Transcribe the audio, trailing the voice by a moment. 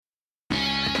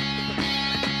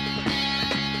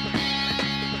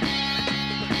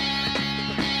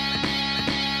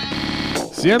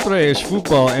Siempre es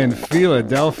fútbol in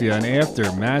Philadelphia, and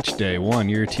after match day one,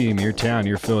 your team, your town,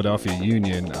 your Philadelphia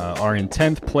Union are in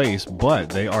 10th place, but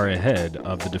they are ahead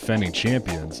of the defending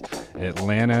champions,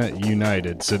 Atlanta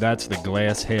United. So that's the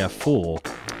glass half full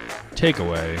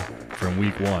takeaway from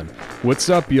week one. What's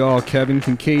up, y'all? Kevin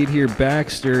Kincaid here.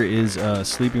 Baxter is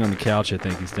sleeping on the couch. I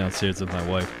think he's downstairs with my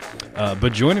wife.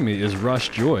 But joining me is Russ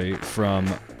Joy from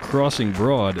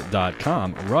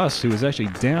CrossingBroad.com. Russ, who is actually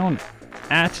down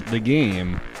at the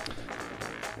game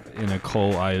in a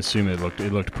cold, I assume it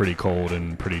looked pretty cold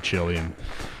and pretty chilly and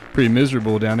pretty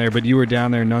miserable down there, but you were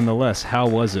down there nonetheless. How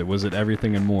was it? Was it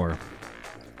everything and more?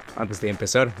 Antes de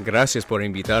empezar, gracias por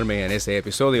invitarme en este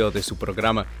episodio de su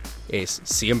programa Es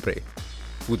Siempre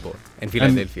Fútbol en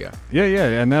Filadelfia.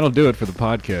 Yeah, and that'll do it for the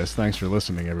podcast. Thanks for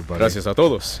listening, everybody. Gracias a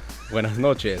todos. Buenas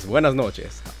noches.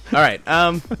 All right.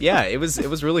 Yeah, it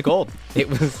was really cold. It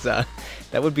was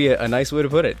that would be a nice way to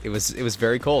put it. It was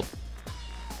very cold.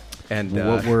 And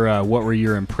what were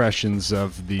your impressions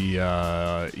of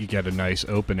the? You get a nice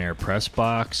open air press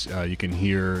box. You can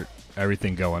hear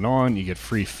everything going on. You get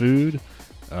free food.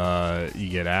 You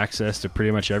get access to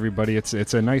pretty much everybody.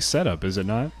 It's a nice setup, is it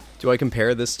not? Do I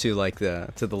compare this to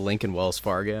the Lincoln Wells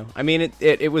Fargo? I mean,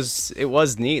 it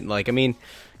was neat. Like, I mean,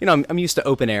 you know, I'm used to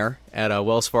open air at a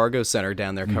Wells Fargo Center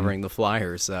down there covering the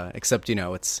Flyers. Except, you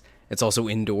know, it's also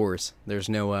indoors. There's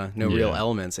no real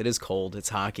elements. It is cold. It's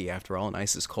hockey after all, and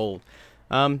ice is cold.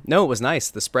 No, it was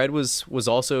nice. The spread was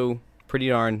also pretty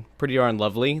darn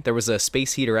lovely. There was a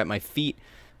space heater at my feet.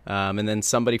 And then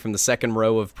somebody from the second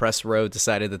row of press row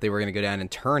decided that they were going to go down and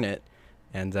turn it,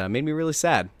 and made me really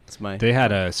sad. They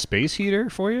had a space heater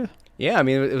for you? Yeah, I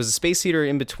mean, it was a space heater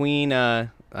in between, I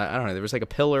don't know, there was like a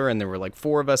pillar, and there were like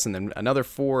four of us, and then another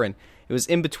four, and it was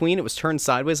in between. It was turned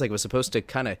sideways, like it was supposed to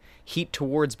kind of heat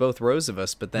towards both rows of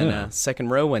us, but then second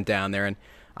row went down there, and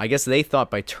I guess they thought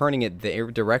by turning it the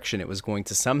direction it was going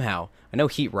to somehow, I know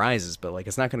heat rises, but like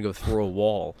it's not going to go through a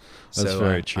wall. That's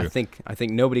very true. I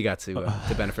think nobody got to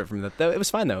benefit from that. It was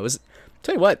fine though.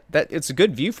 Tell you what, it's a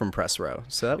good view from press row.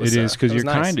 So that was it is because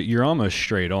nice. You're almost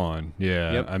straight on.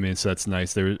 Yeah, yep. I mean, so that's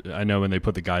nice. I know when they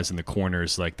put the guys in the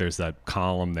corners, like there's that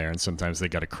column there, and sometimes they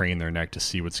got to crane their neck to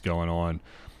see what's going on,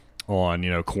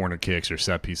 you know, corner kicks or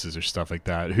set pieces or stuff like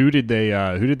that. Who did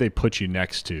they put you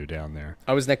next to down there?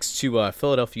 I was next to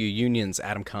Philadelphia Union's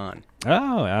Adam Kahn.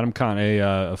 Oh, Adam Kahn,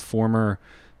 a former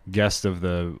guest of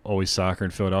the Always Soccer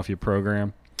in Philadelphia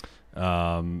program,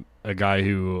 a guy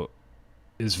who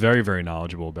is very, very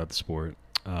knowledgeable about the sport.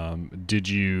 Did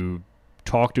you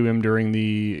talk to him during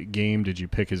the game? Did you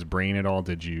pick his brain at all?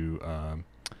 Did he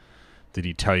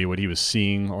tell you what he was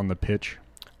seeing on the pitch?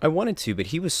 I wanted to, but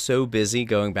he was so busy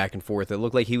going back and forth. It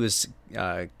looked like he was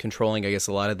controlling, I guess,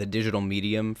 a lot of the digital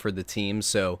medium for the team.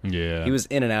 So yeah. He was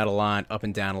in and out a lot, up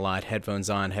and down a lot, headphones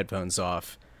on, headphones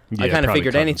off. Yeah, I kind of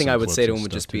figured anything I would clips say to him and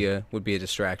would just stuff, be a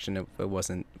distraction. It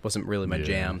wasn't really my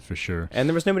jam for sure. And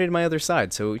there was nobody to my other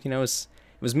side, so you know it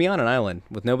was me on an island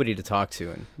with nobody to talk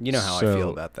to, and you know how I feel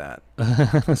about that.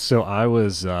 So I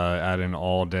was at an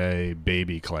all-day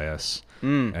baby class,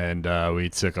 and we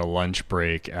took a lunch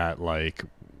break at like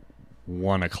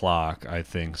 1 o'clock, I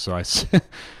think. So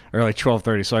or like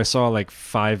 12:30. So I saw like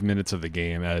 5 minutes of the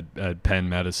game at Penn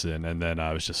Medicine, and then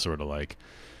I was just sort of like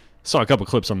saw a couple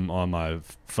clips on my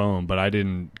phone, but I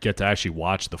didn't get to actually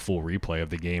watch the full replay of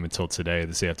the game until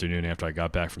this afternoon after I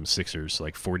got back from Sixers.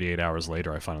 Like 48 hours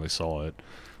later, I finally saw it.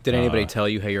 Did anybody tell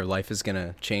you how your life is going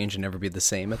to change and never be the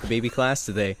same at the baby class?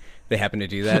 Did they happen to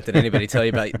do that? Did anybody tell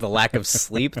you about the lack of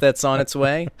sleep that's on its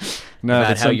way? No,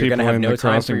 but some people in the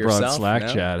Crossing Broad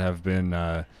Slack chat have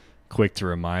been quick to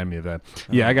remind me of that.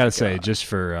 Yeah, I got to say, just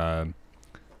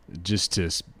to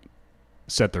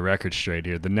set the record straight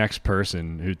here, the next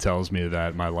person who tells me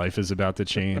that my life is about to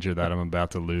change or that I'm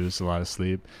about to lose a lot of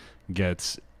sleep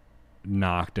gets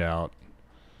knocked out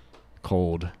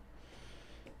cold.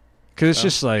 Because it's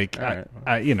just like, right.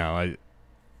 I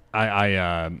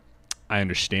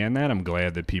understand that. I'm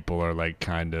glad that people are like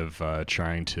kind of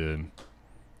trying to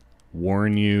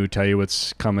warn you, tell you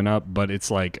what's coming up, but it's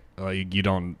like you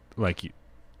don't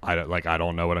I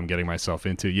don't know what I'm getting myself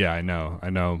into. Yeah, I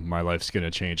know my life's going to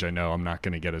change. I know I'm not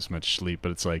going to get as much sleep,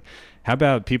 but it's like, how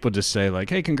about people just say like,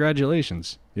 hey,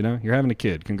 congratulations. You know, you're having a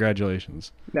kid.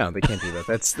 Congratulations. No, they can't do that.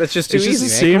 That's just too it's easy.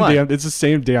 It's the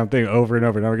same damn thing over and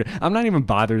over and over again. I'm not even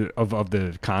bothered of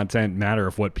the content matter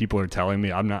of what people are telling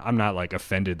me. I'm not like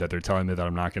offended that they're telling me that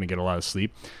I'm not going to get a lot of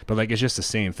sleep, but like, it's just the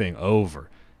same thing over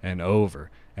and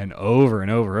over and over and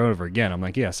over and over again. I'm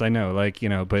like, yes, I know. Like, you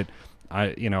know, but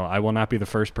I will not be the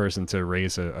first person to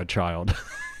raise a child.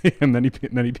 Many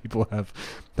people have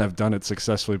done it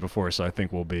successfully before, so I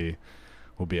think we'll be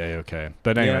we'll be a-okay.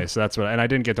 But anyway, Yeah. so that's what, and I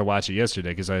didn't get to watch it yesterday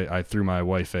because I threw my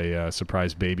wife a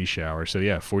surprise baby shower. So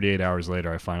yeah, 48 hours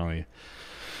later, I finally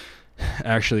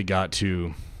actually got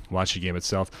to watch the game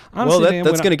itself. Honestly, Well, man,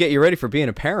 that's going to get you ready for being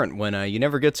a parent when you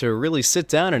never get to really sit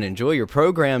down and enjoy your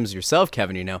programs yourself,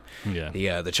 Kevin. You know,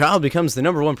 Yeah. the child becomes the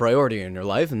number one priority in your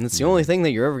life, and it's the only thing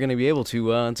that you're ever going to be able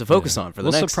to focus on for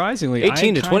the next surprisingly, 18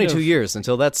 I to kind 22 of- years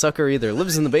until that sucker either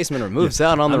lives in the basement or moves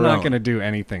out on I'm their not own. going to do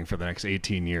anything for the next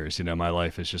 18 years. You know, my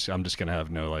life is just, I'm just going to have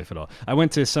no life at all. I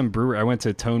went to some brewery. I went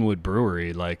to Tonewood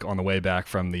Brewery, like on the way back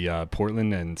from the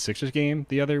Portland and Sixers game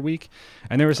the other week.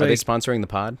 And there was Are they like, sponsoring the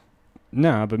pod?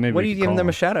 no, but maybe What are we you could giving call them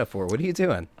a shout out for? What are you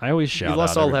doing? I always shout You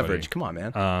lost out all everybody. leverage. Come on,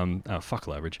 man. Oh, fuck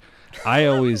leverage. I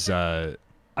always, I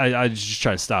just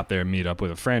try to stop there and meet up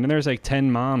with a friend. And there's like 10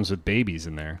 moms with babies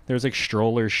in there. There's like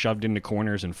strollers shoved into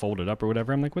corners and folded up or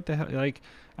whatever. I'm like, what the hell? Like,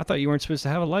 I thought you weren't supposed to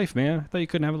have a life, man. I thought you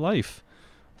couldn't have a life.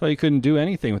 I thought you couldn't do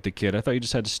anything with the kid. I thought you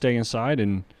just had to stay inside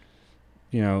and,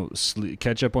 you know,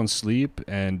 catch up on sleep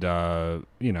and,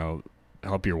 you know,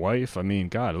 help your wife. I mean,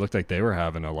 God, it looked like they were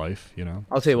having a life, you know?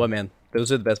 I'll tell you what, man. Those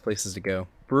are the best places to go.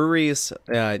 Breweries,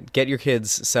 get your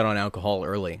kids set on alcohol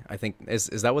early. I think is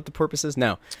that what the purpose is?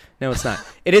 No, it's not.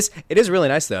 It is really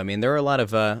nice though. I mean, there are a lot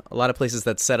of places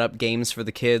that set up games for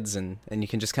the kids, and you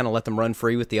can just kind of let them run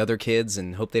free with the other kids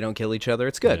and hope they don't kill each other.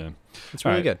 It's good. Yeah. It's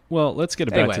really All right. good. Well, let's get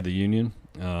it back Anyway. to the Union,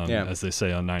 Yeah. as they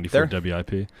say on 94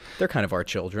 WIP. They're kind of our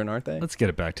children, aren't they? Let's get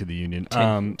it back to the Union.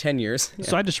 10 years. Yeah.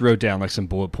 So I just wrote down like some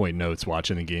bullet point notes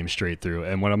watching the game straight through.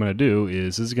 And what I'm going to do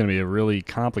is this is going to be a really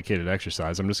complicated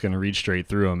exercise. I'm just going to read straight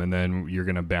through them, and then you're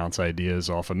going to bounce ideas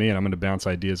off of me, and I'm going to bounce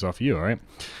ideas off you, all right?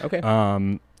 Okay.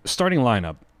 Starting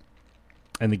lineup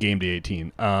and the game day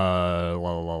 18. No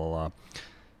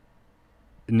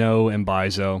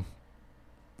Mbaizo.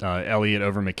 Elliott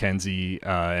over McKenzie,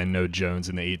 and no Jones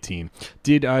in the 18.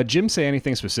 Did Jim say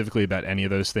anything specifically about any of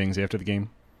those things after the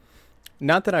game?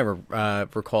 Not that I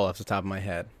recall off the top of my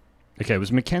head. Okay,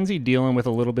 was McKenzie dealing with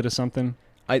a little bit of something?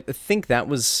 I think that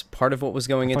was part of what was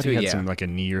going I thought into he it. had some, like a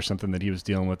knee or something that he was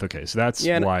dealing with. Okay, so that's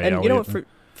Yeah, why and Elliott... you know what,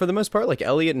 for the most part, like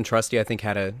Elliott and Trusty, I think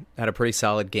had a pretty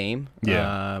solid game.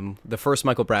 Yeah. The first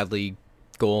Michael Bradley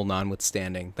goal,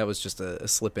 notwithstanding, that was just a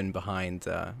slip in behind.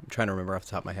 I'm trying to remember off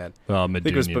the top of my head. Well, I think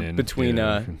it was Medunian, between.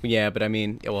 yeah, But I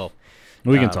mean, well,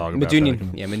 we can talk about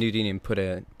Medunian. that. Yeah, Medunian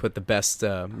put the best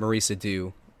Marisa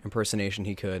Dew impersonation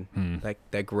he could.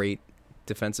 That great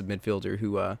defensive midfielder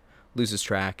who loses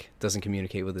track, doesn't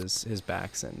communicate with his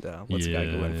backs, and lets a guy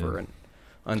go in for an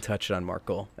untouched, unmarked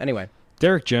goal. Anyway.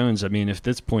 Derek Jones, I mean, at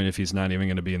this point, if he's not even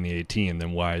going to be in the 18,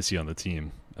 then why is he on the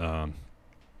team?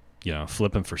 You know,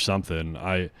 flipping for something.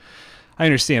 I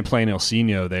understand playing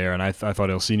Ilsinho there, and I thought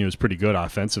Ilsinho was pretty good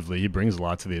offensively. He brings a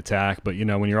lot to the attack, but, you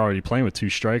know, when you're already playing with two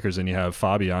strikers and you have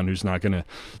Fabian, who's not going to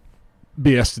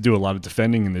be asked to do a lot of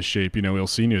defending in this shape, you know,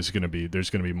 Ilsinho is going to be, there's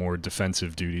going to be more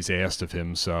defensive duties asked of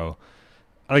him, so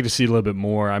I like to see a little bit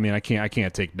more. I mean, I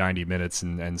can't take 90 minutes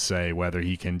and say whether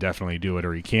he can definitely do it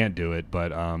or he can't do it,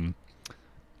 but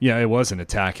yeah, it was an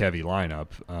attack-heavy lineup,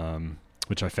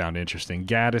 which I found interesting.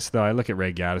 Gaddis, though, I look at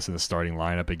Ray Gaddis in the starting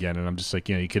lineup again, and I'm just like,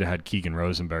 you know, you could have had Keegan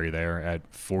Rosenberry there at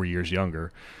 4 years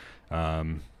younger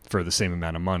for the same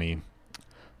amount of money.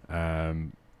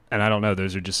 And I don't know,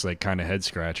 those are just like kind of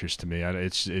head-scratchers to me.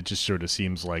 It just sort of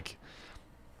seems like,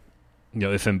 you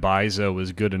know, if Mbaizo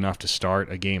was good enough to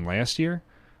start a game last year,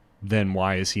 then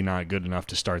why is he not good enough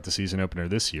to start the season opener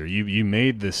this year? You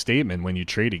made the statement when you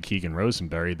traded Keegan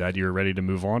Rosenberry that you're ready to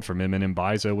move on from him, and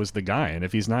Mbaizo was the guy. And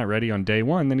if he's not ready on day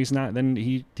one, then he's not. Then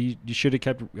you should have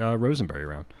kept Rosenberry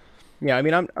around. Yeah, I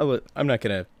mean, I'm not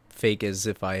gonna fake as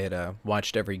if I had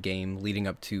watched every game leading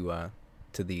up to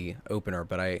the opener,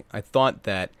 but I thought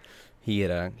that he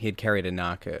had carried a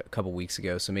knock a couple weeks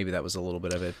ago, so maybe that was a little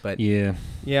bit of it. But yeah,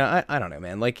 I don't know,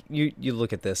 man. Like you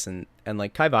look at this and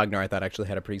like Kai Wagner, I thought actually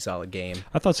had a pretty solid game.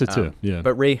 I thought so too. Yeah,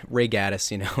 But Ray Gaddis,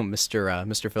 you know,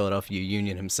 Mr. Philadelphia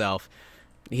Union himself,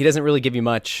 he doesn't really give you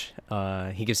much.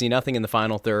 He gives you nothing in the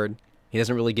final third. He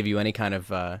doesn't really give you any kind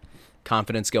of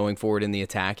confidence going forward in the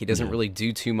attack. He doesn't really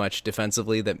do too much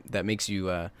defensively that makes you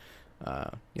want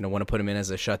to put him in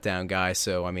as a shutdown guy.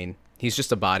 So I mean, he's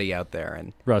just a body out there.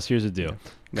 And Russ, here's the deal: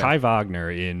 Yeah. Kai Wagner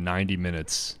in 90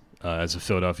 minutes as a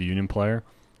Philadelphia Union player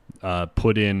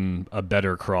put in a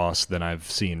better cross than I've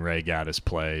seen Ray Gaddis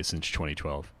play since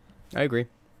 2012. I agree.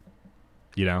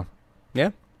 You know?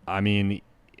 Yeah. I mean,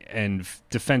 and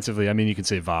defensively, I mean, you can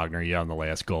say Wagner, on the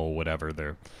last goal, whatever.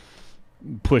 They're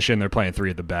pushing, they're playing three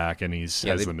at the back, and has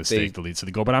the mistake that leads to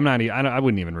the goal. But I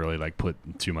wouldn't even really like put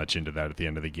too much into that at the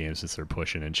end of the game since they're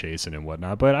pushing and chasing and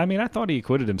whatnot. But I mean, I thought he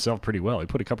acquitted himself pretty well. He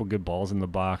put a couple good balls in the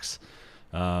box.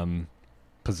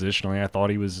 positionally, I thought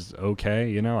he was okay.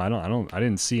 You know, I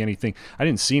didn't see anything. I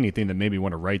didn't see anything that made me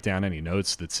want to write down any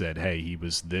notes that said, "Hey, he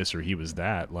was this or he was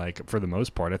that." Like for the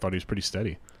most part, I thought he was pretty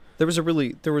steady. There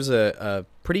was a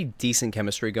pretty decent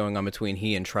chemistry going on between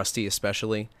he and Trusty,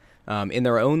 especially in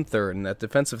their own third, in that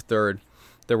defensive third.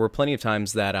 There were plenty of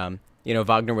times that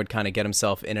Wagner would kind of get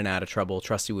himself in and out of trouble.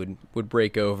 Trusty would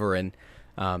break over and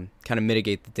kind of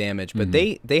mitigate the damage. But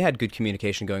they had good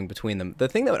communication going between them. The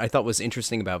thing that I thought was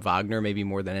interesting about Wagner, maybe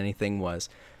more than anything, was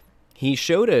he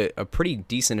showed a pretty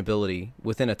decent ability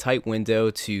within a tight window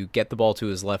to get the ball to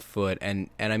his left foot. And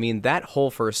I mean, that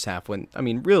whole first half,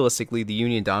 realistically, the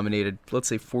Union dominated, let's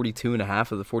say 42 and a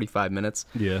half of the 45 minutes.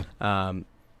 Yeah.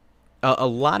 A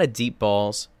lot of deep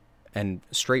balls and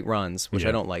straight runs, which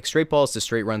I don't like. Straight balls to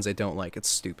straight runs I don't like. It's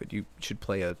stupid. You should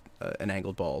play an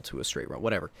angled ball to a straight run,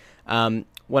 whatever.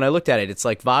 When I looked at it, it's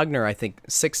like Wagner, I think,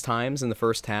 6 times in the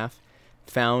first half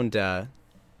found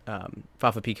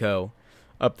Fafa Picault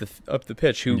up the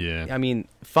pitch. I mean,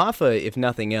 Fafa, if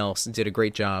nothing else, did a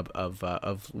great job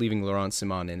of leaving Laurent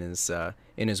Simon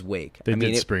in his wake. They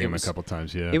did spring him a couple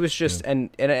times. Yeah, it was just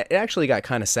and it actually got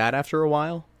kind of sad after a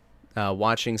while,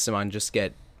 watching Simon just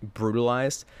get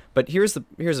brutalized. But here's the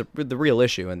real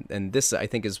issue, and this I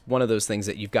think is one of those things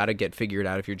that you've got to get figured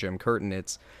out if you're Jim Curtin.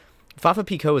 It's Fafa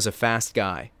Picault is a fast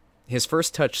guy. His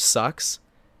first touch sucks,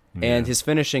 and his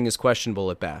finishing is questionable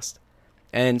at best.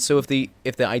 And so if the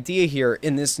idea here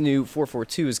in this new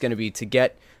 4-4-2 is going to be to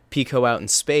get Picault out in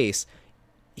space,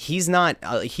 he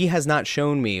has not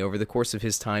shown me over the course of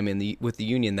his time with the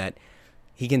Union that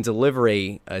he can deliver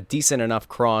a decent enough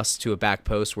cross to a back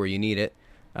post where you need it.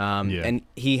 And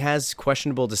he has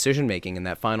questionable decision making in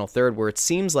that final third, where it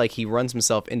seems like he runs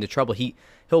himself into trouble.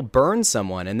 He'll burn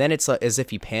someone, and then it's as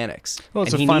if he panics. Well,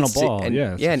 it's a final ball.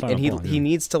 He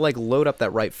needs to like load up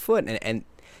that right foot, and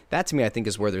that to me I think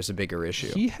is where there's a bigger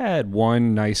issue. He had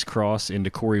one nice cross into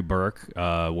Corey Burke,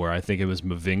 where I think it was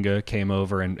Mavinga came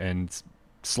over and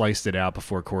sliced it out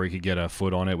before Corey could get a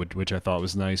foot on it, which I thought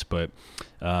was nice. But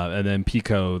and then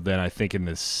Pico, then I think in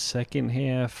the second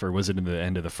half, or was it in the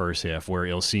end of the first half, where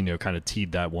Ilsinho kind of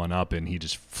teed that one up and he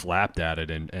just flapped at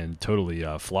it and totally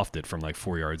fluffed it from like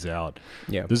 4 yards out.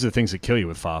 Yeah, those are the things that kill you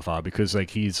with Fafa, because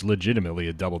like he's legitimately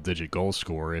a double-digit goal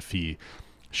scorer if he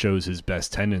shows his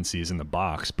best tendencies in the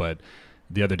box. But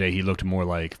the other day he looked more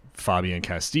like Fabian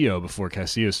Castillo before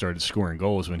Castillo started scoring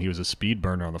goals, when he was a speed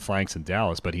burner on the flanks in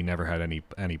Dallas, but he never had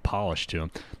any polish to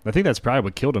him. I think that's probably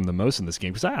what killed him the most in this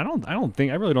game, because I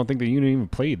really don't think the Union even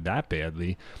played that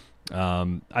badly.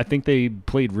 I think they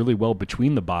played really well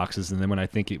between the boxes, and then when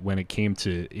it came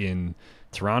to in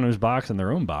Toronto's box and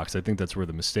their own box, I think that's where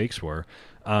the mistakes were.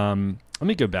 Let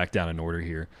me go back down in order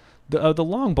here. The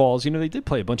long balls, they did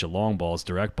play a bunch of long balls,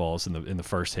 direct balls in the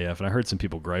first half, and I heard some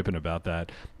people griping about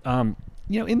that.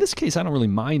 In this case, I don't really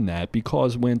mind that,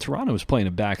 because when Toronto was playing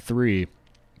a back three,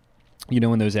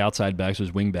 when those outside backs,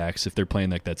 those wing backs, if they're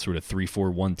playing like that sort of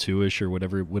 3-4-1-2-ish or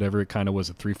whatever it kind of was,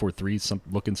 a 3-4-3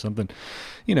 looking something,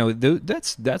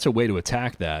 that's a way to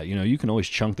attack that. You can always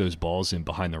chunk those balls in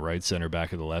behind the right center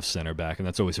back or the left center back, and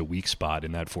that's always a weak spot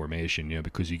in that formation,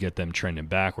 because you get them trending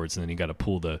backwards, and then you got to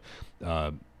pull the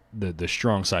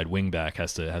strong side wing back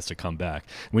has to come back.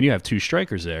 When you have two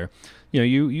strikers there,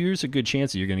 there's a good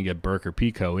chance that you're going to get Burke or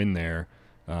Pico in there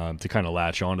to kind of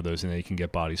latch onto those, and they can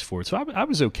get bodies forward. So I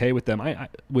was okay with them. I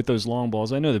with those long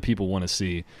balls. I know that people want to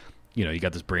see, you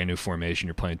got this brand new formation.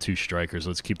 You're playing two strikers.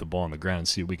 Let's keep the ball on the ground and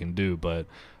see what we can do. But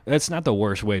that's not the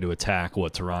worst way to attack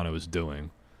what Toronto is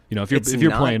doing. If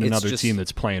you're playing another team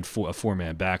that's playing a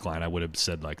 4-man backline, I would have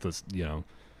said like, let's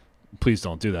please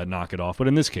don't do that, knock it off. But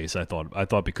in this case, I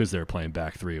thought because they were playing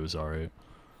back three, it was all right.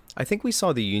 I think we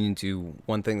saw the Union do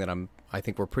one thing that I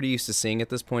think we're pretty used to seeing at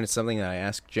this point. It's something that I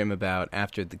asked Jim about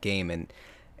after the game, and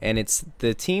it's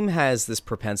the team has this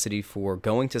propensity for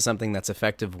going to something that's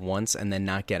effective once and then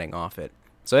not getting off it.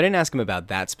 So I didn't ask him about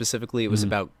that specifically. It was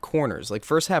about corners, like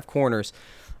first half corners.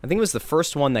 I think it was the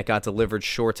first one that got delivered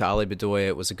short to Ali Bedoya.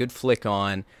 It was a good flick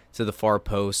on to the far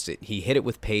post. He hit it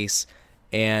with pace.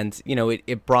 And,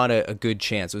 it brought a good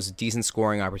chance. It was a decent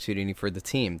scoring opportunity for the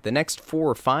team. The next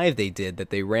 4 or 5 they did that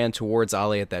they ran towards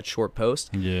Ali at that short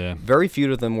post, very few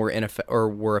of them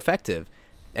were effective.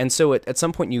 And so at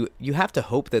some point you have to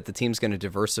hope that the team's going to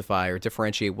diversify or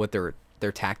differentiate what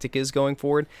their tactic is going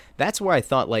forward. That's where I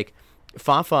thought, like,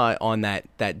 Fafa on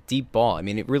that deep ball, I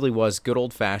mean, it really was good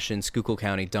old-fashioned Schuylkill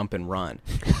County dump and run.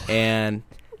 And...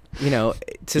 to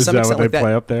is some that extent, what like they that,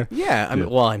 play up there? Yeah, I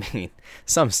mean,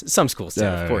 some schools did.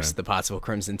 Of course, the Pottsville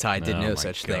Crimson Tide did no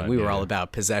such thing. We were all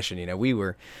about possession. We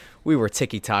were we were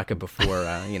tiki taka before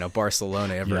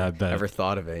Barcelona ever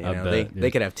thought of it.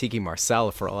 They could have Tiki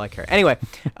Marsala for all I care. Anyway,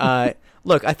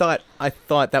 look, I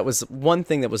thought that was one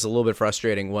thing that was a little bit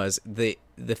frustrating was the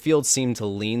field seemed to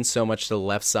lean so much to the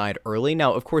left side early.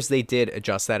 Now, of course, they did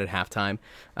adjust that at halftime,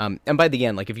 and by the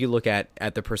end, like if you look at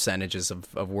the percentages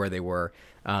of where they were,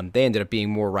 they ended up being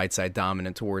more right side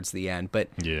dominant towards the end. But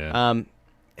yeah.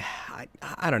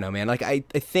 I don't know, man. Like I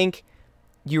think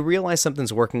you realize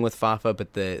something's working with Fafa,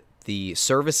 but the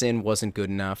service in wasn't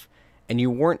good enough, and you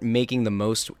weren't making the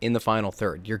most in the final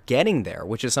third. You're getting there,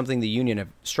 which is something the Union have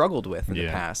struggled with in the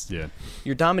past. Yeah.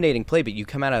 You're dominating play, but you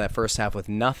come out of that first half with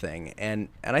nothing, and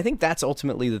I think that's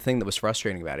ultimately the thing that was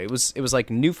frustrating about it. It was like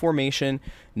new formation,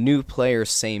 new players,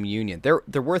 same Union.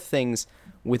 There were things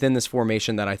within this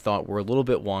formation that I thought were a little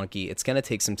bit wonky. It's going to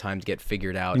take some time to get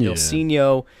figured out. Yeah.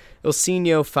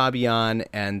 Ilsinho, Fabian,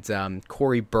 and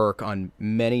Corey Burke on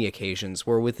many occasions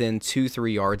were within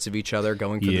 2-3 yards of each other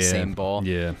going for the same ball.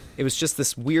 Yeah. It was just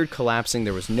this weird collapsing.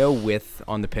 There was no width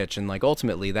on the pitch, and like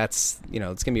ultimately that's, it's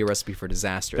going to be a recipe for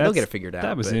disaster. They'll get it figured out.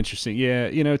 That was interesting. Yeah,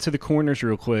 to the corners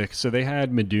real quick. So they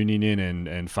had Medunjanin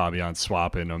and Fabian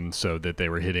swapping them so that they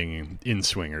were hitting in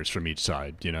swingers from each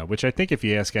side, which I think if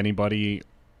you ask anybody,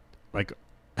 like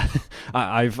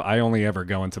I only ever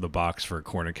go into the box for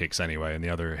corner kicks anyway, and the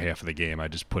other half of the game I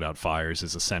just put out fires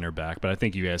as a center back. But I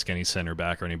think you ask any center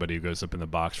back or anybody who goes up in the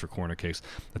box for corner kicks,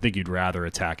 I think you'd rather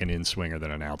attack an in swinger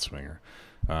than an out swinger,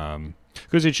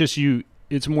 because it's just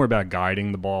it's more about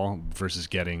guiding the ball versus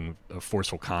getting a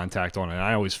forceful contact on it. And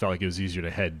I always felt like it was easier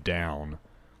to head down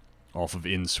off of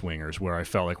in swingers, where I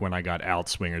felt like when I got out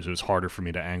swingers, it was harder for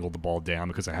me to angle the ball down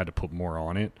because I had to put more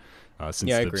on it.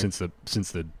 Since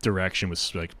the direction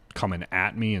was like coming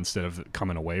at me instead of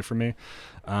coming away from me.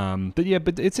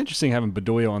 But it's interesting having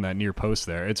Bedoya on that near post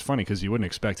there. It's funny because you wouldn't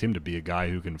expect him to be a guy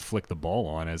who can flick the ball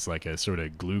on as like a sort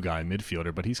of glue guy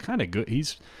midfielder, but he's kind of good.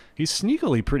 He's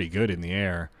sneakily pretty good in the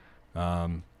air.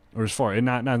 Or as far, and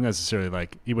not necessarily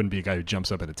like he wouldn't be a guy who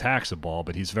jumps up and attacks a ball,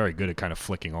 but he's very good at kind of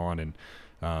flicking on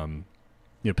and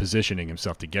positioning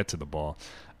himself to get to the ball.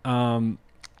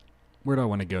 Where do I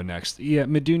want to go next? Yeah,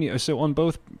 Medunjanin. So on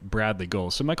both Bradley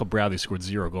goals. So Michael Bradley scored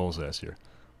 0 goals last year.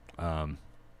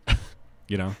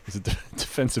 He's a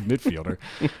defensive midfielder,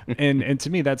 and to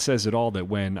me that says it all. That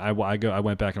when I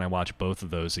went back and I watched both of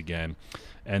those again,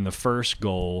 and the first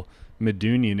goal,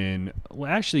 Medunjanin.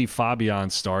 Well, actually,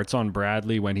 Fabian starts on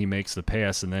Bradley when he makes the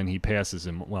pass, and then he passes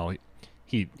him. Well,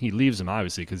 he leaves him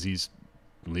obviously because he's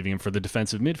leaving him for the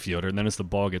defensive midfielder, and then as the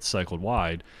ball gets cycled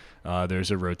wide,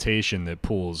 there's a rotation that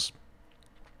pulls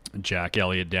Jack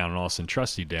Elliott down and Austin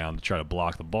Trusty down to try to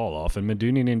block the ball off, and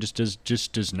Medunjanin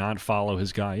just does not follow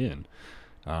his guy in.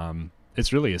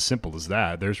 It's really as simple as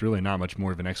that. There's really not much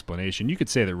more of an explanation. You could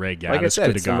say that Ray Gaddis could have got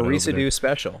it. It's a Maurice Adu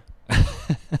special.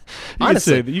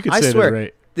 Honestly, I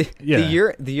swear,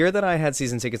 the year that I had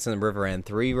season tickets in the River End,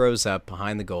 3 rows up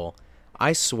behind the goal,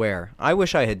 I swear, I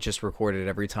wish I had just recorded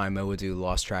every time Mo Adu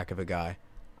lost track of a guy.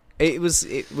 It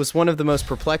was one of the most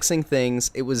perplexing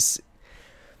things. It was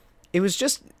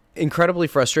just incredibly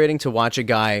frustrating to watch a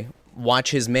guy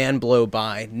watch his man blow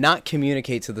by, not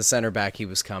communicate to the center back he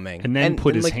was coming, and then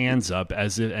put his hands up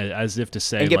as if to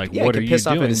say, what are you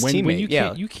doing? When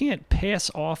you can't pass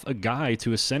off a guy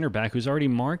to a center back who's already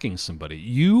marking somebody.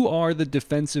 You are the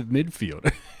defensive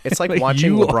midfielder. It's like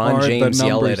watching LeBron James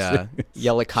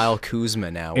yell at Kyle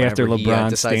Kuzma now after LeBron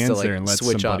decides stands to there and lets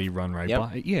somebody run right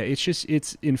by. Yeah,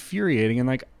 it's infuriating,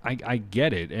 and I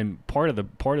get it. And part of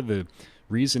the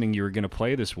reasoning you were going to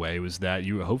play this way was that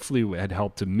you hopefully had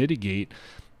helped to mitigate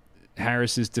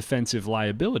Harris's defensive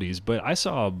liabilities, but I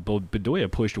saw Bedoya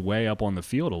pushed way up on the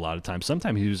field a lot of times.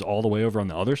 Sometimes he was all the way over on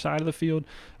the other side of the field.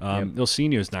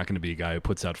 Ilsinho is not going to be a guy who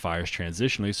puts out fires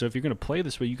transitionally, so if you're going to play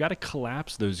this way, you got to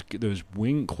collapse those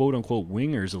quote-unquote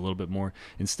wingers a little bit more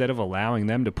instead of allowing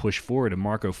them to push forward and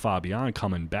Marco Fabian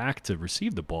coming back to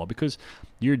receive the ball, because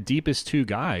your deepest 2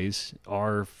 guys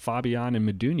are Fabian and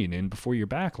Medunjanin before your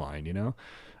back line,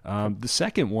 The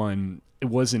second one, it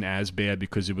wasn't as bad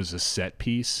because it was a set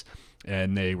piece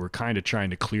and they were kind of trying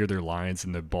to clear their lines,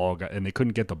 and and they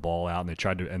couldn't get the ball out, and they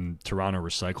tried to, and Toronto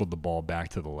recycled the ball back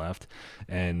to the left.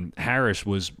 And Harris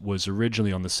was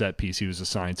originally on the set piece. He was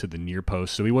assigned to the near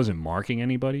post, so he wasn't marking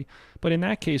anybody. But in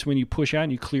that case, when you push out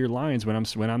and you clear lines, when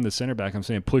I'm the center back, I'm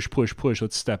saying push,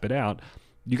 let's step it out.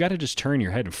 You got to just turn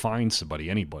your head and find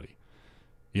anybody.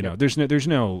 There's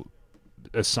no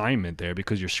assignment there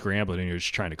because you're scrambling and you're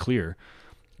just trying to clear.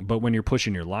 But when you're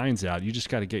pushing your lines out, you just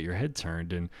got to get your head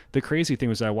turned. And the crazy thing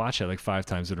was I watched that like 5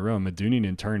 times in a row.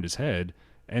 Medunjanin turned his head,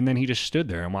 and then he just stood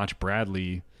there and watched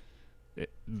Bradley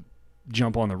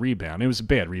jump on the rebound. It was a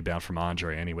bad rebound from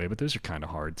Andre anyway, but those are kind of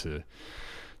hard to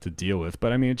deal with.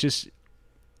 But I mean,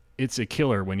 it's a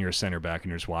killer when you're a center back and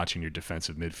you're just watching your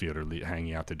defensive midfielder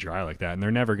hanging out to dry like that, and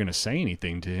they're never going to say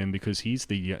anything to him because he's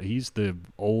the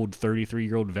old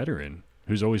 33-year-old veteran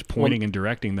who's always pointing and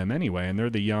directing them anyway, and they're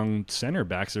the young center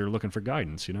backs that are looking for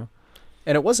guidance, you know?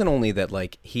 And it wasn't only that,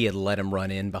 like, he had let him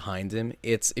run in behind him.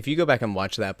 It's, if you go back and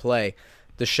watch that play,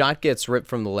 the shot gets ripped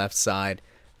from the left side,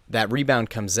 that rebound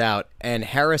comes out, and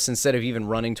Harris, instead of even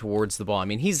running towards the ball, I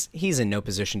mean, he's in no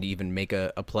position to even make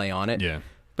a play on it. Yeah.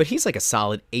 But he's like a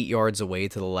solid 8 yards away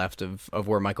to the left of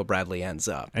where Michael Bradley ends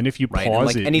up. And if you right?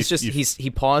 pause and he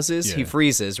pauses, he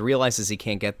freezes, realizes he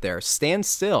can't get there, stands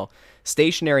still,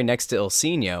 stationary next to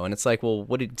Ilsinho, and it's like, well,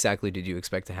 what exactly did you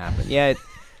expect to happen? Yeah,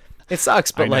 it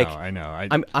sucks, but I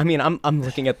know. I'm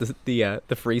looking at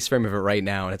the freeze frame of it right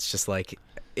now, and it's just like,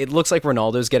 it looks like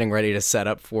Ronaldo's getting ready to set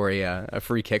up for a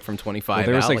free kick from 25 well,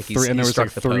 there was out. like three, and there was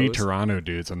like three post. Toronto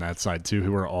dudes on that side too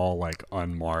who were all like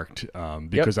unmarked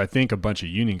because I think a bunch of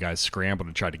Union guys scrambled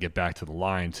and tried to get back to the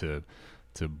line to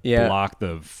block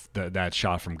that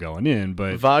shot from going in.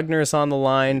 But Wagner's on the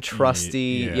line,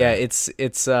 Trusty. Yeah, it's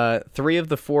 3 of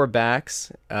the 4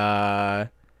 backs.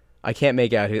 I can't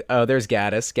make out who. Oh, there's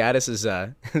Gaddis. Gaddis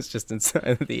is just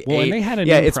inside the 8. And they had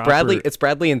it's Bradley. It's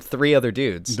Bradley and 3 other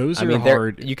dudes. Those are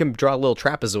hard. You can draw a little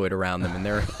trapezoid around them, and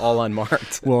they're all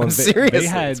unmarked. Well, seriously, they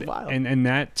had, it's wild. And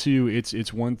that too.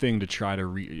 It's one thing to try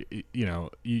to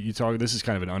you talk. This is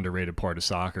kind of an underrated part of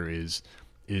soccer is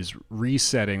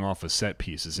resetting off of set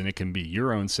pieces, and it can be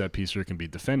your own set piece or it can be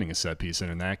defending a set piece.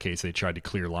 And in that case, they tried to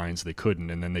clear lines they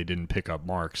couldn't, and then they didn't pick up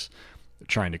marks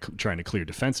trying to clear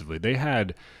defensively. They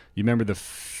had. You remember the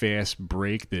fast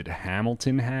break that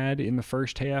Hamilton had in the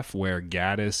first half where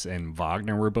Gaddis and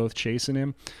Wagner were both chasing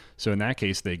him? So in that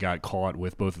case, they got caught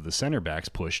with both of the center backs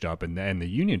pushed up, and then the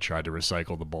Union tried to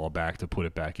recycle the ball back to put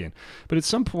it back in. But at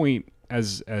some point,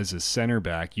 as a center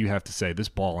back, you have to say, this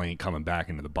ball ain't coming back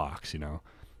into the box, you know?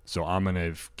 So I'm going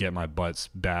to get my butts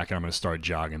back, and I'm going to start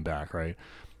jogging back, right?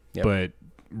 Yep. But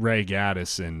Ray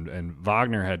Gaddis and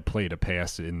Wagner had played a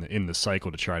pass in the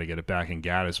cycle to try to get it back, and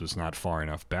Gaddis was not far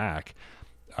enough back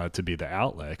to be the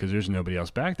outlet because there's nobody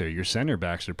else back there. Your center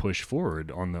backs are pushed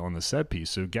forward on the set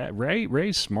piece. So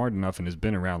Ray's smart enough and has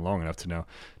been around long enough to know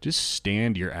just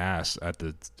stand your ass at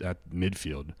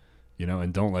midfield, you know,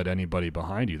 and don't let anybody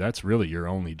behind you. That's really your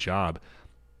only job.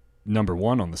 Number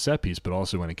one on the set piece, but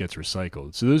also when it gets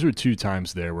recycled. So those were 2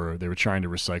 times there where they were trying to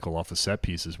recycle off the set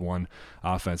pieces, one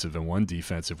offensive and one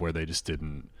defensive, where they just did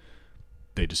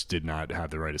not have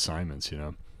the right assignments, you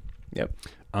know? Yep.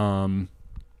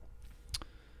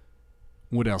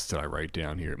 What else did I write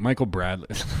down here? Michael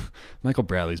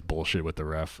Bradley's bullshit with the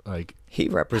ref. Like, he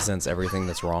represents everything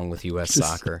that's wrong with U.S.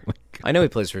 soccer. I know he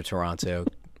plays for Toronto.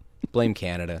 Blame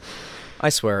Canada. I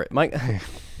swear,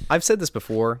 I've said this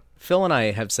before. Phil and I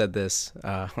have said this,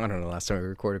 I don't know, last time we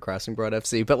recorded Crossing Broad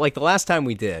FC, but like the last time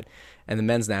we did, and the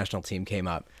men's national team came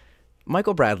up,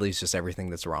 Michael Bradley's just everything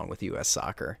that's wrong with U.S.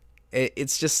 soccer.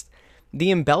 It's just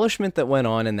the embellishment that went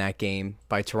on in that game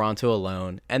by Toronto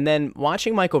alone, and then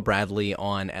watching Michael Bradley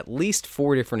on at least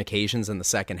 4 different occasions in the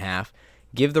second half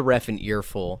give the ref an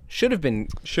earful, should have been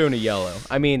shown a yellow.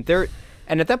 I mean,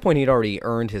 and at that point, he'd already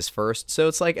earned his first. So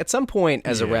it's like, at some point,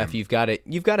 as a ref, you've got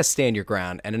to stand your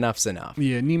ground, and enough's enough.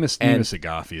 Yeah, Neema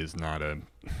Saghafi is not a...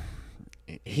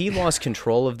 He lost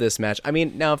control of this match. I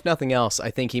mean, now, if nothing else,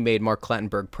 I think he made Mark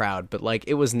Clattenburg proud, but like,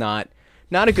 it was not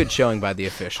a good showing by the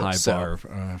officials. High bar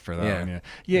for that one,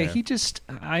 yeah. He just...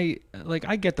 I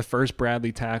get the first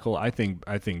Bradley tackle. I think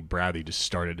Bradley just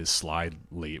started his slide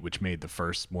late, which made the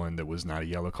first one that was not a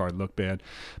yellow card look bad.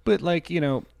 But, like, you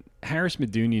know, Harris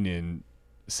Medunjanin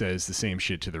says the same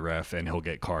shit to the ref and he'll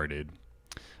get carded,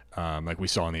 like we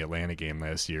saw in the Atlanta game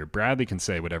last year. Bradley can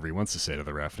say whatever he wants to say to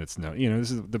the ref, and it's no, you know,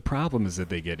 the problem is that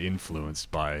they get influenced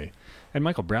by, and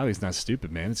Michael Bradley's not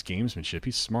stupid, man. It's gamesmanship.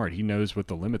 He's smart. He knows what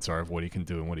the limits are of what he can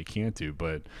do and what he can't do.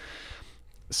 But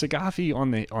Saghafi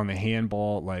on the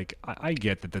handball, like I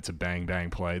get that that's a bang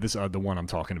play. This the one I'm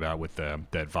talking about with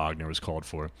that Wagner was called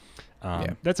for.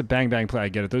 That's a bang play. I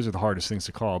get it. Those are the hardest things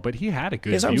to call. But he had a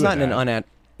good. His arm's not in an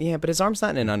but his arm's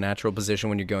not in an unnatural position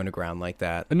when you're going to ground like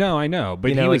that. No, I know,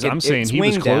 but I'm saying he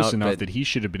was close enough that he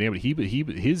should have been able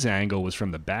to. His angle was from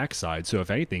the backside, so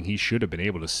if anything, he should have been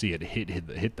able to see it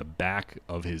hit the back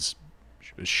of his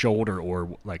shoulder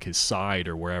or like his side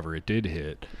or wherever it did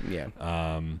hit. Yeah.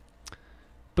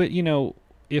 But you know,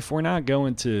 if we're not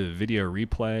going to video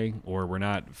replay or we're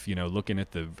not, you know, looking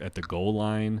at the goal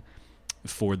line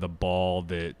for the ball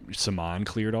that Saman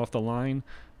cleared off the line,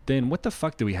 then what the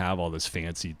fuck do we have all this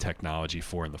fancy technology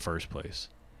for in the first place?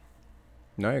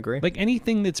 No, I agree. Like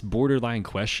anything that's borderline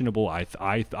questionable,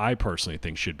 I personally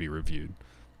think should be reviewed.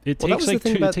 It Well, that takes was the like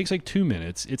thing two. It about- takes like 2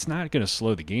 minutes. It's not going to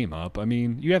slow the game up. I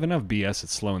mean, you have enough BS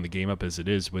that's slowing the game up as it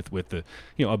is with the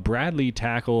a Bradley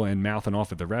tackle and mouthing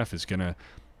off at the ref is gonna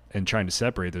and trying to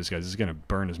separate those guys is gonna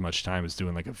burn as much time as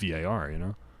doing like a VAR.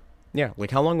 Yeah,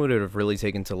 like how long would it have really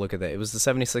taken to look at that? It was the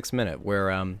 76th minute where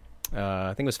I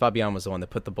think it was Fabian was the one that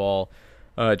put the ball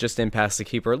just in past the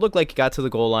keeper. It looked like it got to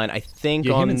the goal line. I think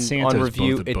Yeah, on him and Santos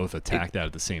review both attacked that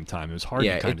at the same time. It was hard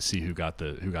to kind of see who got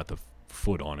the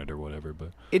foot on it or whatever,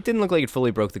 but it didn't look like it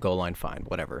fully broke the goal line. Fine,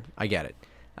 whatever. I get it.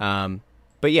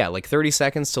 But yeah, like 30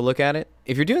 seconds to look at it.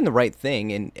 If you're doing the right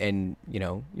thing and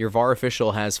your VAR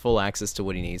official has full access to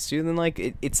what he needs to, then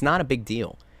like it's not a big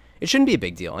deal. It shouldn't be a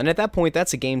big deal. And at that point,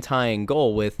 that's a game-tying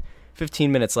goal with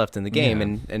 15 minutes left in the game,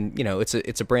 Yeah. and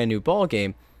it's a brand new ball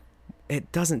game.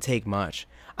 It doesn't take much.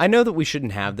 I know that we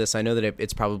shouldn't have this. I know that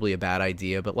it's probably a bad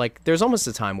idea, but like there's almost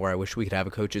a time where I wish we could have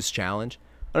a coach's challenge.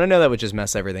 And I know that would just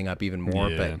mess everything up even more,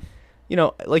 Yeah.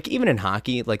 but like even in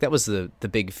hockey, like that was the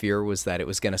big fear was that it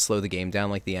was going to slow the game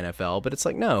down like the NFL, but it's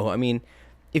like no, I mean,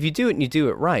 if you do it and you do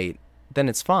it right, then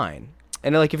it's fine.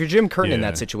 And like if you're Jim Curtin in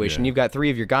that situation, you've got 3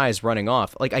 of your guys running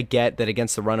off. Like I get that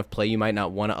against the run of play, you might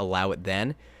not want to allow it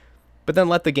then, but then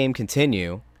let the game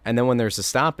continue. And then when there's a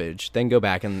stoppage, then go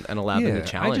back and allow them to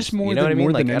challenge. I just you know what I mean?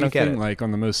 more Like than I don't get anything, it. like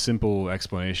on the most simple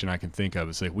explanation I can think of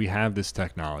is like we have this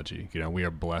technology. We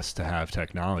are blessed to have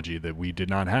technology that we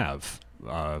did not have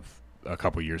a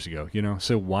couple years ago.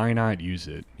 So why not use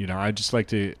it? I'd just like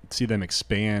to see them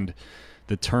expand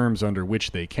the terms under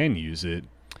which they can use it,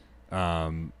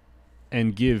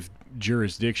 and give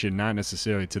jurisdiction not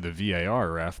necessarily to the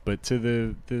VAR ref, but to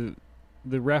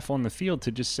the ref on the field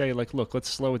to just say, like, look, let's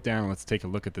slow it down. Let's take a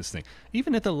look at this thing.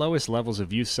 Even at the lowest levels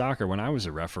of youth soccer, when I was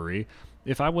a referee,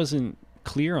 if I wasn't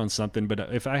clear on something, but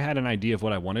if I had an idea of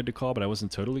what I wanted to call, but I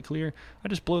wasn't totally clear, I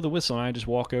just blow the whistle and I just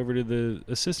walk over to the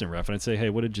assistant ref and I'd say,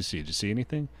 hey, what did you see? Did you see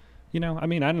anything? I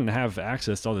mean, I didn't have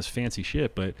access to all this fancy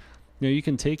shit, but you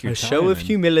can take your A time. show of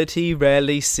humility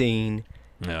rarely seen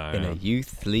in Yeah. a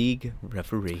youth league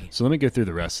referee. So let me go through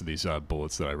the rest of these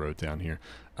bullets that I wrote down here.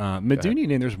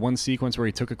 Medunian, there's one sequence where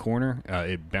he took a corner,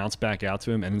 it bounced back out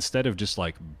to him, and instead of just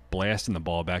like blasting the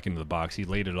ball back into the box, he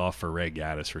laid it off for Ray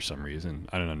Gaddis for some reason.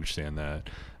 I don't understand that.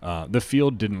 The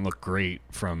field didn't look great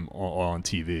from on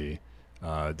TV.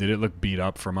 Did it look beat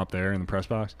up from up there in the press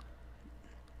box?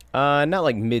 Not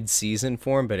like mid-season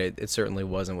form, but it certainly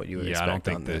wasn't what you would expect I don't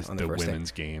think on the the first day. women's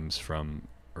games from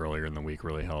earlier in the week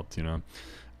really helped.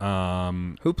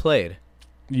 Who played?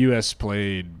 U.S.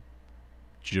 played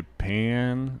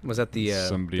Japan. Was that the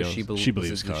somebody the else? She, She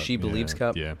Believes was it the Cup. She Believes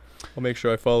Cup? Yeah. I'll make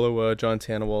sure I follow John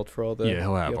Tannewald for all the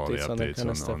He'll have all the updates on that updates kind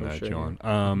on of stuff. I'm that, sure,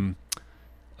 John.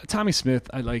 Tommy Smith,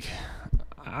 I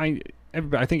think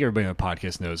everybody on the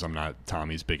podcast knows I'm not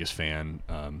Tommy's biggest fan,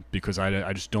 because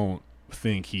I just don't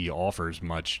think he offers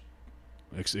much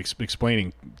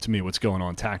explaining to me what's going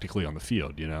on tactically on the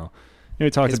field. He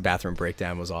talked His about bathroom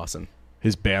breakdown was awesome.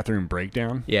 his bathroom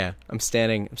breakdown. Yeah, I'm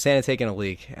standing taking a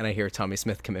leak, and I hear Tommy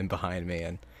Smith come in behind me,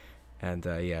 and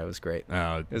yeah, it was great.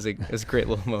 It was a great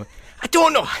little moment. I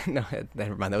don't know. No,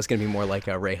 never mind. That was gonna be more like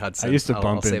Ray Hudson. I used to I'll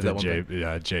bump save into that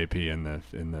one. JP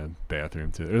in the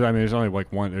bathroom too. There's only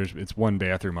like one. It's one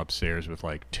bathroom upstairs with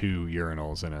like 2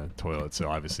 urinals and a toilet. So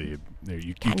obviously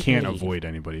you can't avoid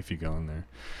anybody if you go in there.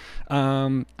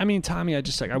 I mean, Tommy,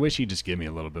 I wish he'd just give me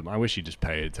a little bit. I wish he'd just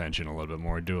pay attention a little bit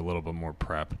more, do a little bit more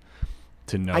prep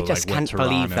to know. I just like, what can't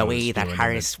believe the Toronto way is that doing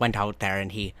Harris went out there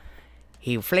and he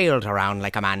flailed around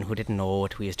like a man who didn't know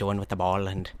what he was doing with the ball.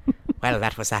 And, well,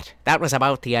 that was that. That was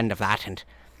about the end of that. And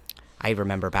I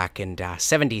remember back in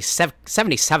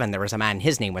 77, there was a man,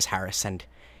 his name was Harris, and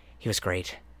he was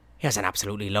great. He was an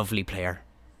absolutely lovely player.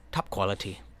 Top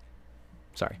quality.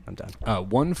 Sorry, I'm done.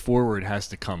 One forward has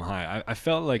to come high. I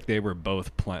felt like they were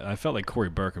both playing. I felt like Corey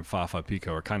Burke and Fafa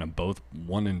Pico are kind of both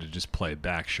wanting to just play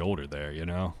back shoulder there.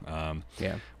 Yeah.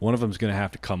 One of them's going to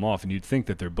have to come off, and you'd think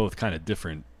that they're both kind of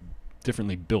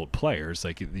differently built players.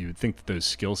 Like you would think that those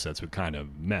skill sets would kind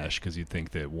of mesh, because you'd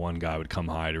think that one guy would come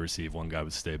high to receive, one guy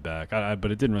would stay back. But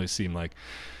it didn't really seem like.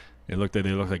 They looked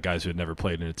like guys who had never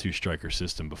played in a two-striker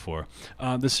system before.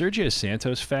 The Sergio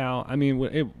Santos foul, I mean,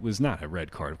 it was not a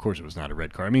red card. Of course it was not a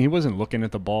red card. I mean, he wasn't looking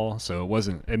at the ball, so it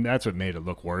wasn't, and that's what made it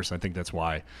look worse. I think that's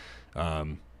why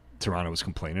Toronto was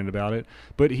complaining about it.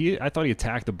 But I thought he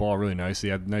attacked the ball really nicely.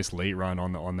 He had a nice late run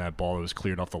on that ball that was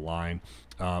cleared off the line.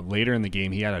 Later in the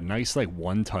game, he had a nice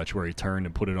one touch where he turned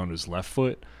and put it on his left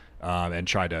foot. And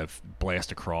tried to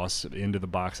blast across into the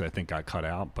box. I think got cut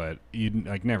out, but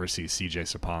you'd never see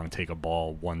CJ Sapong take a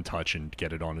ball one touch and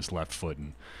get it on his left foot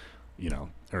and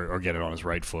or get it on his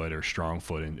right foot or strong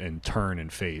foot and turn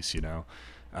and face,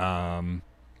 And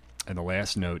the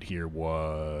last note here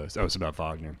was, it's about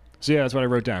Wagner. So yeah, that's what I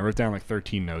wrote down. I wrote down like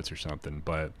 13 notes or something,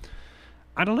 but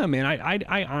I don't know, man.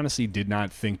 I honestly did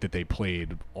not think that they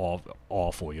played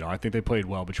awful. I think they played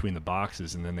well between the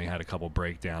boxes, and then they had a couple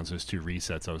breakdowns, those 2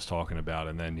 resets I was talking about,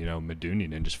 and then,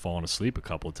 Medunjanin just falling asleep a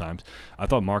couple of times. I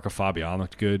thought Marco Fabian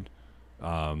looked good.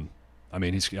 I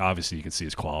mean, he's obviously, you can see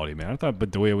his quality, man. I thought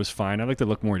Bedoya was fine. I'd like to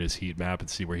look more at his heat map and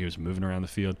see where he was moving around the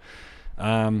field.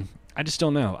 I just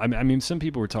don't know. I mean, some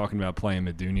people were talking about playing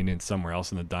Medunjanin somewhere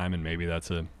else in the diamond. Maybe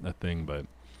that's a thing, but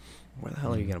where the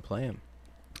hell are you going to play him?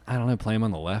 I don't know, play him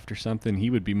on the left or something. He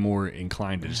would be more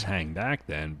inclined to just hang back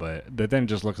then, but then it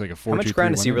just looks like a 4-2-3-1. How much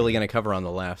ground is he really going to cover on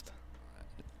the left?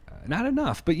 Not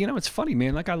enough, but it's funny,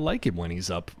 man. Like, I like it when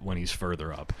he's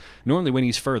further up. Normally, when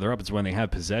he's further up, it's when they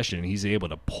have possession and he's able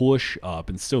to push up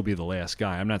and still be the last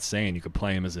guy. I'm not saying you could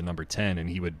play him as a number 10 and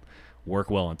he would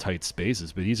work well in tight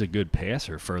spaces, but he's a good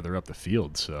passer further up the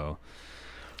field. So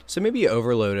maybe you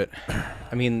overload it.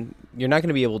 I mean, you're not going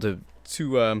to be able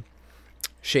to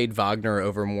shade Wagner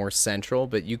over more central,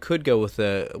 but you could go with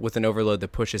an overload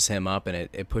that pushes him up and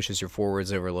it pushes your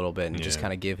forwards over a little bit and just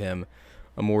kind of give him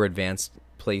a more advanced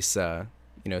place,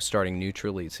 starting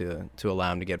neutrally to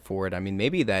allow him to get forward. I mean,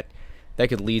 maybe that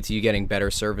could lead to you getting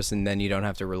better service, and then you don't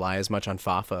have to rely as much on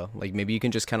Fafa. Like, maybe you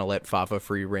can just kind of let Fafa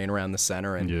free reign around the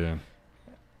center and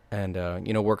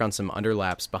work on some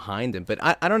underlaps behind him. But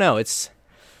I don't know.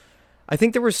 I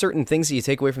think there were certain things that you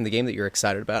take away from the game that you're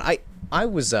excited about. I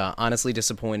was honestly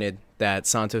disappointed that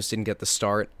Santos didn't get the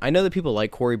start. I know that people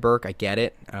like Corey Burke. I get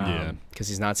it. Because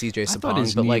he's not CJ Sabong. I thought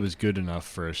his knee was good enough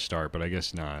for a start, but I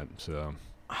guess not. So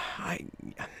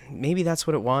maybe that's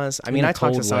what it was. I mean, I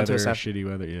talked to Santos after shitty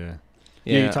weather. Yeah.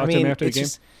 Yeah, you talked to him after the game?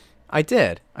 I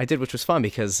did, which was fun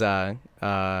because I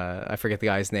forget the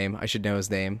guy's name. I should know his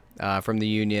name. From the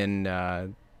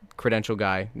Union credential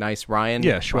guy. Nice. Ryan?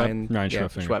 Yeah, Schweb. Ryan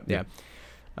Schweb. Yeah.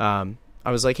 I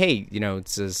was like, hey,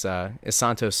 is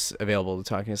Santos available to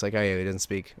talk? And he's like, oh, yeah, he doesn't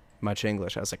speak much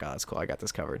English. I was like, oh, that's cool. I got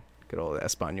this covered. Good old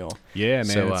Espanol. Yeah, man.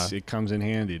 So, it comes in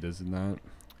handy, does it not?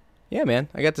 Yeah, man.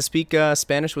 I got to speak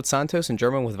Spanish with Santos and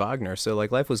German with Wagner, so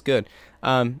life was good.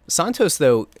 Santos,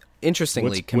 though,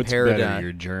 interestingly, compared what's better,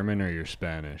 your German or your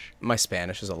Spanish? My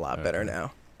Spanish is a lot better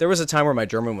now. There was a time where my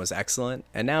German was excellent,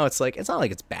 and now it's not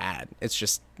like it's bad. It's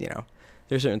just,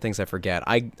 there's certain things I forget.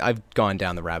 I've gone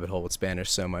down the rabbit hole with Spanish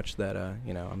so much that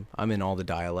I'm in all the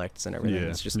dialects and everything.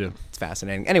 It's just it's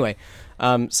fascinating. Anyway,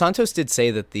 Santos did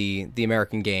say that the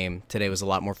American game today was a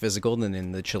lot more physical than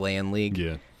in the Chilean league.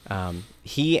 Yeah.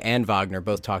 He and Wagner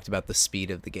both talked about the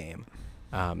speed of the game.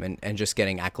 And just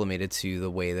getting acclimated to the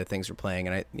way that things were playing.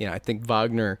 And I think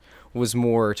Wagner was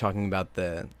more talking about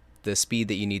the speed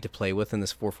that you need to play with in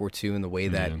this 4-4-2 and the way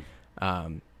that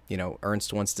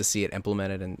Ernst wants to see it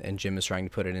implemented and Jim is trying to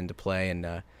put it into play.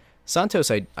 And Santos,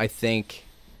 I think,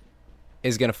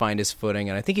 is going to find his footing,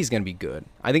 and I think he's going to be good.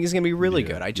 I think he's going to be really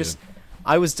good.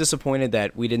 I was disappointed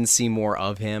that we didn't see more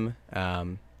of him.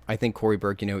 I think Corey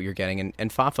Burke, you know what you're getting,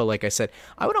 and Fafa, like I said,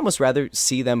 I would almost rather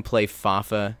see them play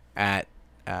Fafa at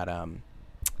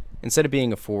instead of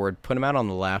being a forward, put him out on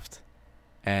the left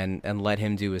and let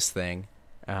him do his thing.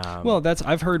 Well,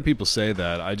 I've heard people say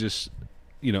that. I just,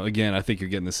 again, I think you're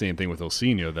getting the same thing with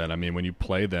Ilsinho. That, I mean, when you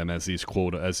play them as these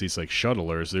like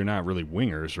shuttlers, they're not really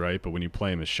wingers, right? But when you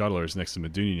play them as shuttlers next to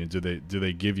Medunjanin, do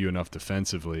they give you enough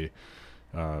defensively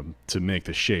to make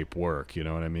the shape work? You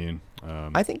know what I mean?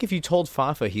 I think if you told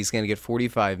Fafa he's going to get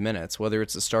 45 minutes, whether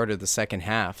it's the start of the second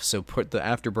half, so put the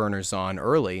afterburners on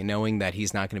early, knowing that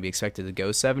he's not going to be expected to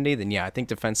go 70, then yeah, I think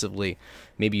defensively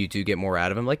maybe you do get more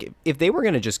out of him. Like if they were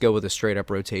going to just go with a straight up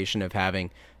rotation of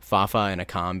having Fafa and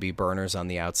Akam be burners on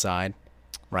the outside,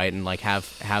 right, and like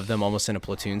have them almost in a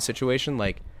platoon situation,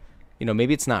 like,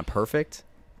 maybe it's not perfect.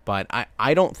 But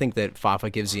I don't think that Fafa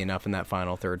gives you enough in that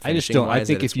final third. I just don't. I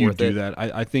think if you do that,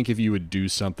 I think if you would do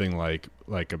something like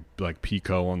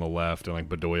Pico on the left and like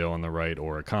Bedoya on the right,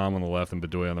 or Akam on the left and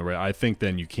Bedoya on the right, I think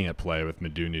then you can't play with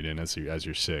Medunjanin as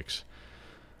your six,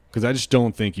 because I just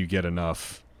don't think you get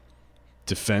enough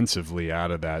defensively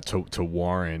out of that to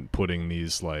warrant putting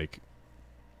these like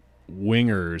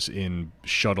wingers in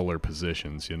shuttler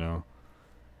positions. Yep.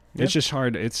 It's just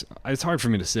hard. It's hard for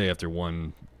me to say after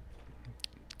one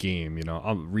game.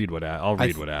 I'll read what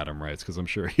Adam writes, because I'm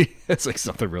sure he has like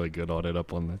something really good on it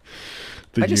up on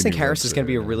the I just think Harris is going to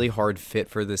be a really hard fit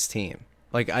for this team.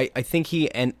 Like I think he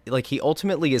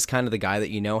ultimately is kind of the guy that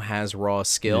has raw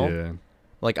skill. Yeah.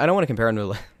 Like I don't want to compare him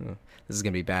to this is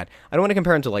going to be bad. I don't want to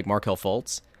compare him to like Markel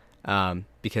Fultz,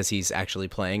 because he's actually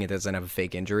playing. It doesn't have a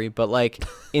fake injury. But, like,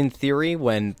 in theory,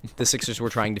 when the Sixers were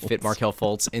trying to fit Markelle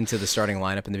Fultz into the starting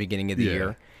lineup in the beginning of the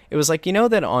year, it was like,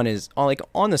 that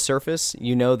on the surface,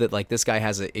 that, like, this guy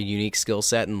has a unique skill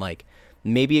set and, like,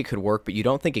 maybe it could work, but you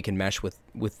don't think it can mesh with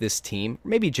this team.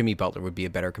 Maybe Jimmy Butler would be a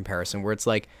better comparison, where it's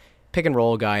like pick and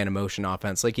roll guy in a motion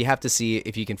offense. Like, you have to see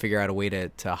if you can figure out a way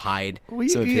to hide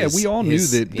some of his, we all knew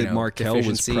that Markelle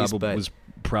was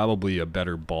probably a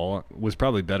better was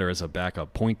probably better as a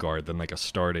backup point guard than like a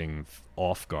starting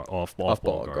off ball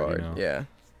guard.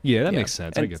 Yeah, that makes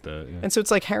sense. I get that. Yeah. And so it's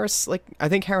like Harris, like, I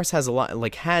think Harris has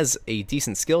has a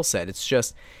decent skill set. It's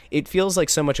just, it feels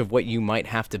like so much of what you might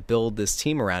have to build this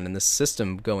team around in this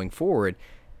system going forward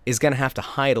is going to have to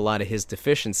hide a lot of his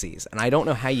deficiencies. And I don't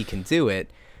know how you can do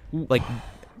it. Like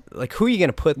who are you going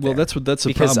to put there? Well, that's the because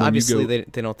problem. Because obviously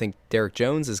they don't think Derek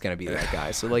Jones is going to be that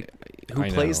guy. So, like, who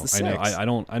plays the six? I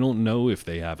don't know if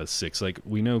they have a six. Like,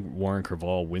 we know Warren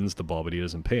Creavalle wins the ball, but he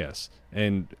doesn't pass,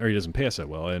 or he doesn't pass that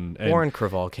well. And Warren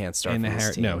Creavalle can't start for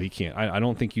this team. No, he can't. I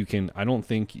don't think you can. I don't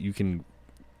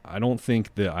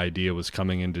think the idea was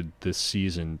coming into this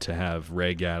season to have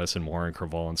Ray Gaddis and Warren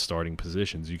Creavalle in starting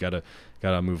positions. You gotta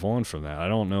move on from that. I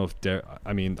don't know if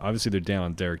obviously they're down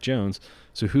on Derek Jones.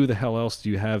 So who the hell else do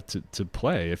you have to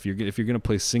play if you're going to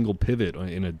play single pivot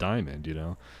in a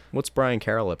diamond? What's Brian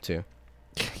Carroll up to?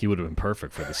 He would have been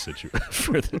perfect for this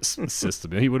for this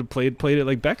system. He would have played it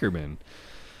like Beckerman.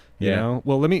 You know?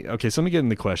 Well, let me get into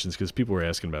the questions because people were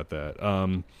asking about that.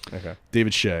 Okay.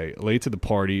 David Shea, late to the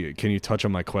party. Can you touch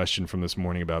on my question from this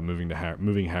morning about moving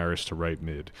Harris to right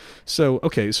mid? So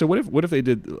what if they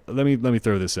did? Let me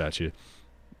throw this at you.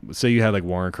 Say you had like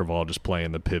Warren Creavalle just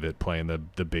playing the pivot, playing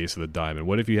the base of the diamond.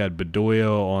 What if you had Bedoya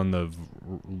on the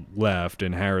left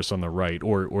and Harris on the right,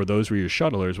 or those were your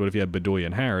shuttlers? What if you had Bedoya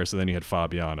and Harris, and then you had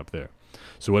Fabian up there?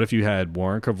 So what if you had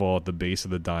Warren Creavalle at the base of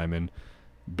the diamond,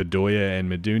 Bedoya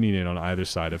and Medunjanin on either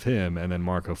side of him, and then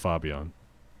Marco Fabian?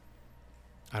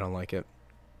 I don't like it.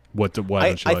 Why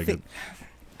don't you like it?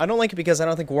 I don't like it because I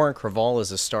don't think Warren Creavalle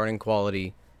is a starting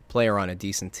quality player on a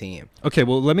decent team. Okay,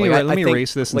 well let me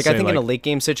erase this. And I think in a late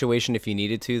game situation, if you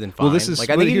needed to, then fine. Well, I think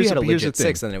if you had a legit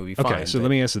six, then it would be fine. Okay, so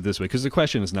let me ask it this way, because the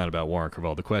question is not about Warren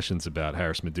Creavalle. The question's about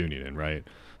Harris Medunjanin, right?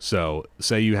 So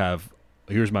say you have,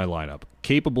 here's my lineup: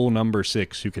 capable number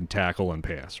 6 who can tackle and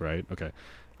pass, right? Okay.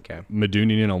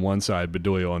 Medunjanin on one side,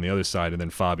 Bedoya on the other side, and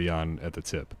then Fabian at the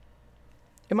tip.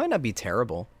 It might not be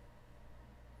terrible.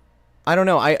 I don't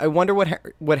know. I wonder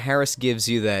what Harris gives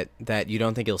you that you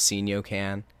don't think Ilsinho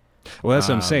can. Well, that's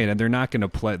what I'm saying, and they're not going to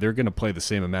play. They're going to play the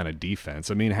same amount of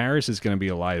defense. I mean, Harris is going to be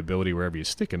a liability wherever you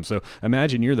stick him. So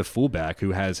imagine you're the fullback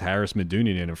who has Harris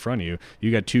Medunjanin in front of you.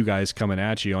 You got two guys coming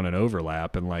at you on an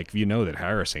overlap, and like that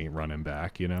Harris ain't running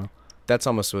back. That's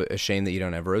almost a shame that you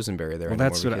don't have Rosenberry there. Well,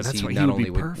 that's what he would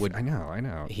be perfect. I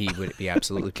know. He would be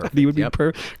absolutely perfect. He would be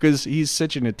perfect because he's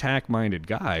such an attack-minded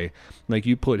guy. Like,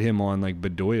 you put him on like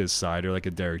Bedoya's side or like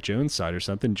a Derek Jones side or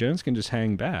something. Jones can just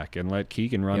hang back and let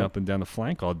Keegan run up and down the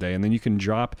flank all day, and then you can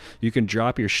drop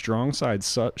your strong side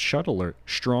shuttler.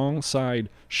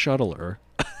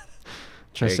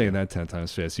 Try saying that 10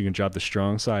 times fast. You can drop the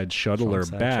strong side shuttler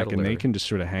back, and they can just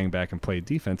sort of hang back and play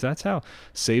defense. That's how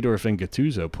Seedorf and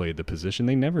Gattuso played the position.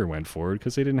 They never went forward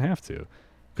because they didn't have to,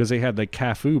 because they had like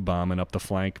Cafu bombing up the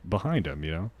flank behind him.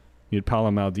 You had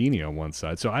Paolo Maldini on one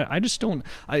side. So I just don't.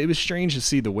 It was strange to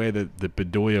see the way that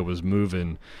Bedoya was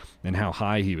moving and how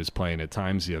high he was playing at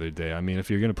times the other day. I mean, if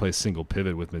you're going to play single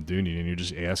pivot with Medunjanin, you're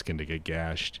just asking to get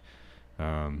gashed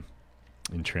in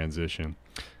transition.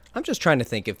 I'm just trying to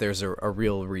think if there's a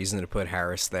real reason to put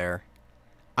Harris there.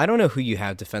 I don't know who you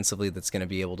have defensively that's going to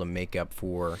be able to make up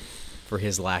for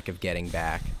his lack of getting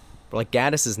back. But like,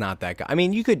 Gaddis is not that guy. I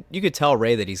mean, you could tell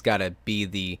Ray that he's got to be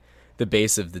the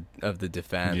base of the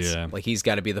defense. Yeah. Like, he's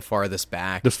got to be the farthest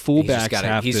back. The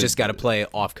fullbacks he's just got to play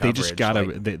off coverage. They just got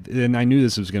to. And I knew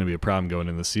this was going to be a problem going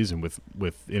into the season with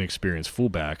inexperienced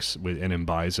fullbacks and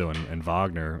Mbaizo and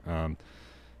Wagner.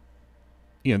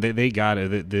 They got to,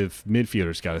 the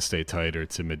midfielders got to stay tighter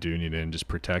to Medunjanin and just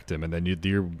protect him, and then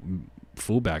your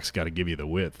fullbacks got to give you the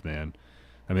width, man.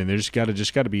 I mean, there's got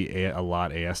to be a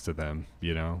lot asked of them,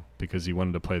 because he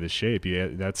wanted to play the shape.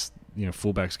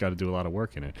 Fullbacks got to do a lot of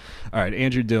work in it. All right,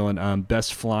 Andrew Dillon,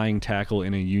 best flying tackle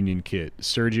in a Union kit: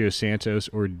 Sergio Santos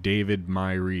or David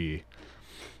Myrie?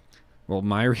 Well,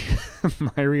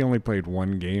 Myrie only played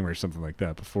one game or something like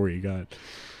that before he got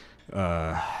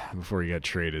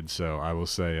traded, so I will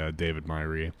say David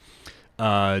Myrie.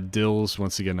 Dills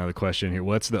wants to get another question here.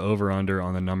 What's the over-under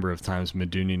on the number of times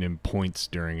Medunjanin points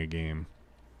during a game?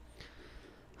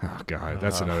 Oh God,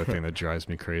 that's another thing that drives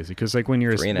me crazy. Because like when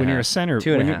you're a center,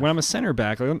 when I'm a center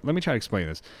back, like, let me try to explain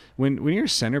this. When you're a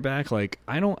center back, like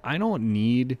I don't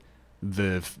need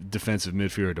the defensive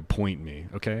midfielder to point me,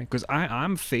 okay? Because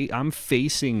I'm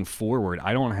facing forward.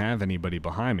 I don't have anybody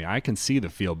behind me. I can see the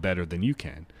field better than you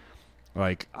can.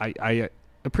 Like I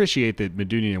appreciate that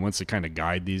Medunian wants to kind of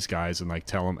guide these guys and like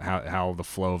tell them how the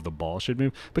flow of the ball should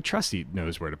move. But Trusty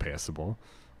knows where to pass the ball.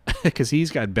 Because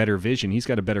he's got better vision. He's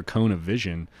got a better cone of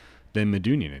vision than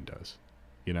Medunian does.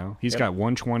 You know, he's got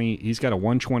 120. He's got a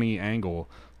 120 angle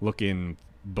looking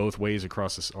both ways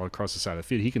across the side of the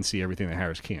field. He can see everything that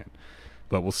Harris can't.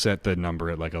 But we'll set the number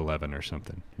at like 11 or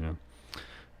something. You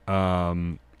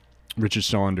know, Richard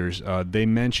Saunders. They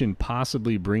mentioned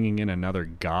possibly bringing in another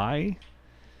guy.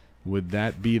 Would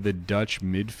that be the Dutch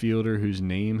midfielder whose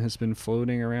name has been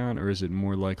floating around, or is it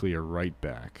more likely a right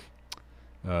back?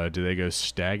 Do they go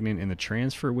stagnant in the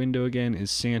transfer window again? Is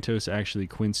Santos actually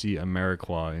Quincy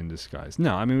Amarikwa in disguise?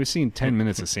 No, I mean we've seen 10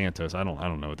 minutes of Santos. I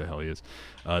don't know what the hell he is.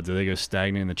 Do they go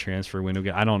stagnant in the transfer window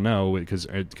again? I don't know because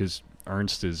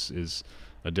Ernst is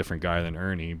a different guy than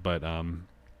Ernie, but I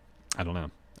don't know.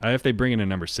 If they bring in a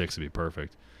number 6, it'd be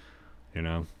perfect. You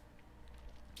know,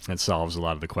 that solves a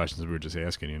lot of the questions we were just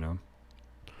asking. You know.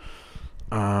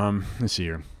 Let's see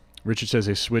here. Richard says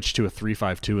they switched to a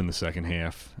 3-5-2 in the second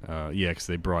half. Yeah, because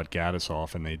they brought Gaddis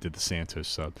off and they did the Santos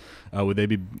sub. Would they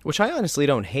be? Which I honestly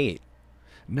don't hate.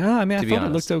 No, I mean I thought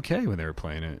it looked okay when they were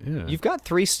playing it. Yeah. You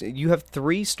have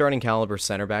three starting caliber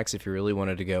center backs if you really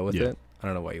wanted to go with it. I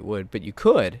don't know why you would, but you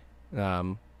could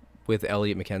with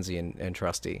Elliot McKenzie and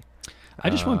Trusty. I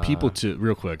just want people to,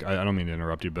 real quick, I don't mean to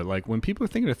interrupt you, but like when people are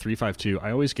thinking of 3-5-2, I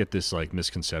always get this like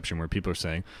misconception where people are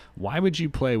saying, why would you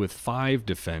play with 5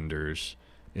 defenders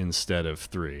instead of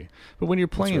 3? But when you're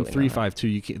playing really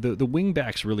 3-5-2, you can't, the wing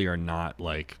backs really are not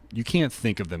like, you can't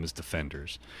think of them as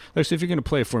defenders. Like, so if you're going to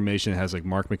play a formation that has like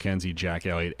Mark McKenzie, Jack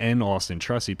Elliott, and Austin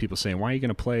Trusty, people saying, why are you going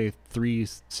to play 3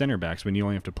 center backs when you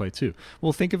only have to play 2?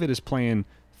 Well, think of it as playing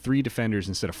 3 defenders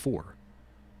instead of 4.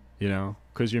 You know,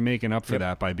 because you're making up for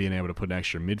that by being able to put an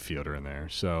extra midfielder in there.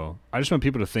 So I just want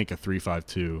people to think of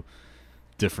 3-5-2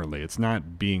 differently. It's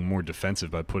not being more defensive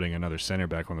by putting another center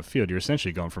back on the field. You're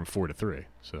essentially going from 4 to 3.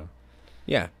 So,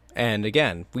 yeah, and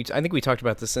again, I think we talked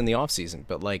about this in the offseason,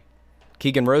 but like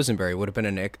Keegan Rosenberry would have been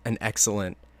an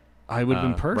excellent. I would have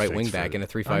been perfect right wing back in a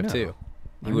 3-5-2.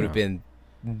 He would have been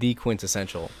the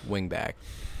quintessential wing back,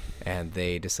 and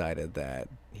they decided that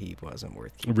he wasn't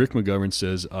worth keeping. Rick McGovern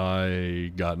says,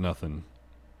 I got nothing.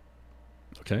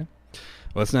 Okay.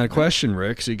 Well, that's not a question,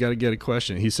 Rick, so you got to get a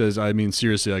question. He says, I mean,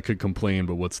 seriously, I could complain,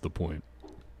 but what's the point?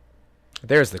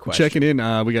 There's the question. Checking in,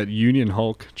 we got Union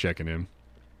Hulk checking in.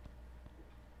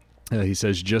 He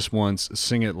says, just once,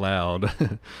 sing it loud.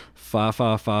 Fa,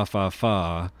 fa, fa, fa,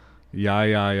 fa. Ya,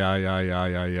 ya, ya, ya, ya,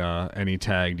 ya, ya. And he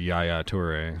tagged Yaya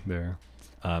Toure there.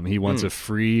 He wants a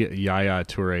free Yaya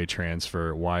Toure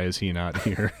transfer. Why is he not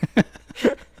here?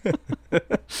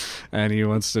 And he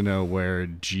wants to know where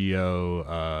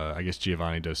I guess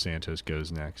Giovanni Dos Santos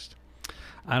goes next.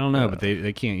 I don't know, but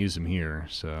they can't use him here.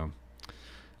 So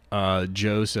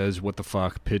Joe says, what the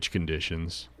fuck, pitch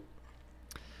conditions?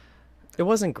 It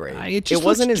wasn't great. It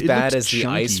wasn't as bad as the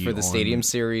ice for the Stadium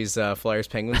Series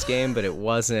Flyers-Penguins game, but it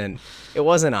wasn't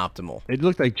optimal. It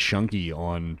looked like chunky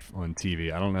on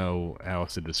TV. I don't know how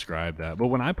else to describe that. But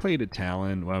when I played at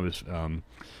Talon, when I was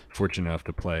fortunate enough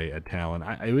to play at Talon,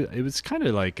 it was kind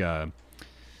of like a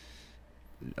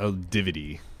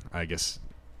divity, I guess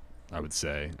I would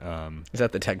say. Is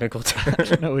that the technical term? I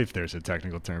don't know if there's a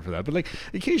technical term for that, but like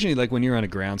occasionally, like when you're on a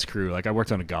grounds crew, like I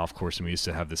worked on a golf course and we used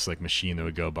to have this like machine that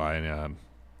would go by and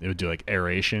it would do like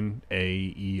aeration,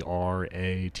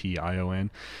 AERATION,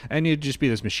 and it'd just be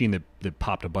this machine that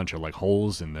popped a bunch of like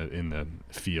holes in the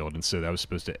field, and so that was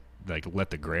supposed to like let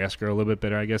the grass grow a little bit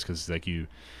better, I guess, because like you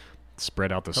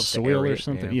spread out the soil or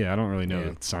something. Yeah, I don't really know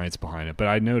the science behind it, but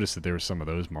I noticed that there were some of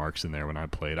those marks in there when I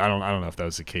played. I don't know if that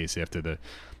was the case after the,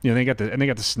 they got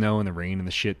the snow and the rain and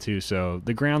the shit too. So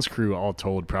the grounds crew, all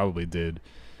told, probably did,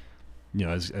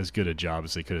 as good a job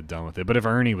as they could have done with it. But if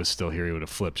Ernie was still here, he would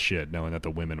have flipped shit, knowing that the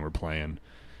women were playing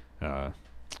on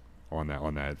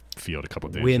that field a couple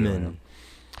of days ago.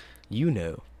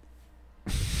 Women,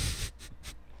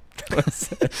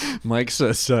 Mike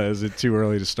says, is it too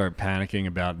early to start panicking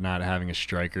about not having a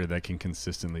striker that can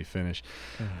consistently finish?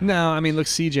 No, I mean, look,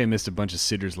 CJ missed a bunch of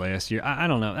sitters last year. I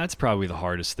don't know. That's probably the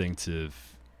hardest thing to...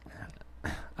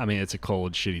 I mean, it's a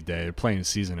cold, shitty day. They're playing a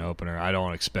season opener. I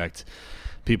don't expect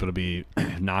people to be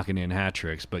knocking in hat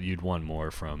tricks, but you'd want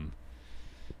more from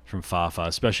Fafa,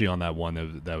 especially on that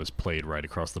one that was played right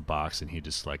across the box, and he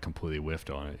just like completely whiffed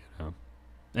on it.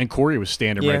 And Corey was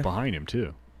standing right behind him,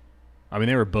 too. I mean,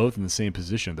 they were both in the same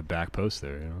position at the back post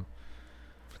there.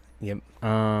 Yep.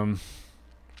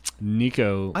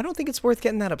 Nico. I don't think it's worth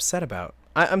getting that upset about.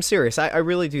 I'm serious. I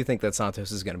really do think that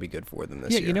Santos is going to be good for them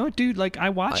this year. Yeah, you know what, dude? Like, I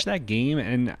watched that game,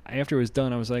 and after it was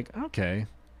done, I was like, okay.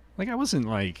 Like, I wasn't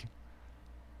like...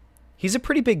 He's a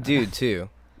pretty big dude, too.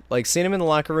 Like, seeing him in the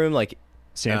locker room, like...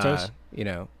 Santos?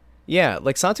 Yeah,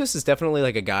 like, Santos is definitely,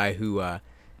 like, a guy who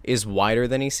is wider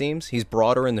than he seems. He's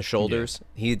broader in the shoulders.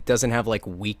 Yeah. He doesn't have, like,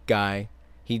 weak guy.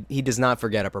 He does not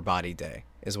forget upper body day,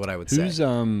 is what I would say.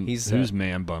 Whose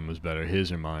man bun was better,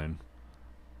 his or mine?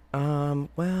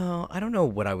 Well, I don't know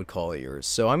what I would call yours.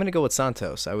 So I'm going to go with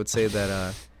Santos. I would say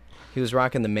that he was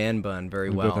rocking the man bun very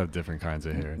well. We both have different kinds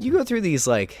of hair. You go through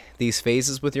these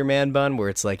phases with your man bun where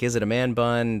it's like, is it a man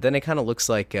bun? Then it kind of looks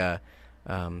like a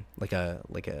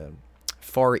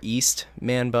Far East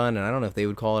man bun, and I don't know if they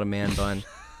would call it a man bun.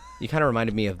 You kind of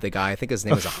reminded me of the guy, I think his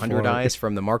name was 100 Eyes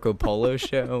from the Marco Polo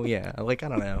show. Yeah, like, I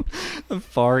don't know. A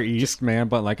Far East man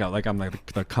bun, like I'm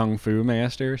like the Kung Fu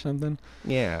master or something?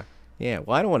 Yeah. Yeah,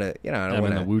 well, I don't want to, I don't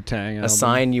want to Wu-Tang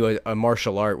assign you a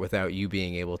martial art without you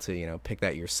being able to, pick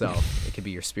that yourself. It could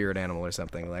be your spirit animal or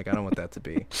something. Like, I don't want that to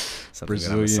be something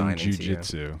Brazilian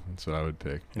Jiu-Jitsu. That's what I would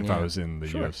pick if I was in the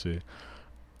UFC.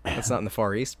 That's not in the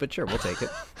Far East, but sure, we'll take it.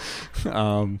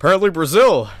 Apparently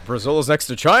Brazil is next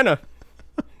to China.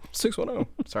 610.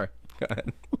 Sorry. Go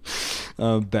ahead.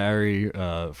 Barry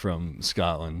from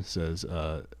Scotland says,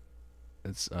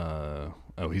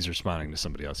 he's responding to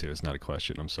somebody else here. It's not a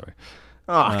question. I'm sorry.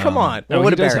 Oh, come on. Well,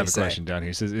 what he does Barry have a say? question down here.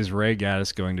 He says, is Ray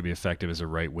Gaddis going to be effective as a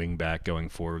right wing back going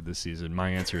forward this season? My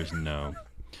answer is no.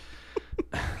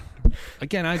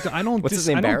 Again, I don't. What's his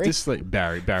name? I Barry? don't dislike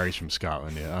Barry. Barry's from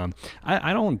Scotland. Yeah.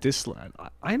 I don't dislike.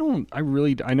 I know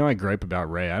I gripe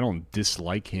about Ray. I don't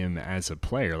dislike him as a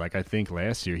player. Like, I think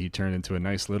last year he turned into a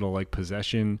nice little like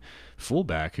possession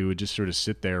fullback who would just sort of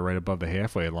sit there right above the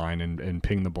halfway line and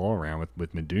ping the ball around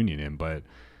with Medunian in. But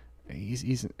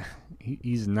he's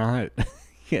not.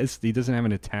 He doesn't have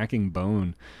an attacking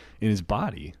bone in his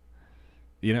body.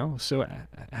 So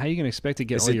how are you going to expect to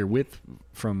get all your width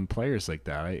from players like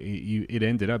that? It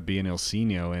ended up being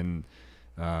Ilsinho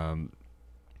and,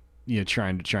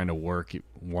 trying to work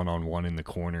one-on-one in the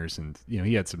corners. And,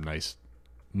 he had some nice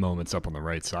moments up on the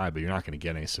right side, but you're not going to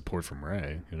get any support from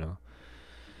Ray,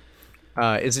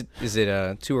 Is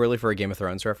it too early for a Game of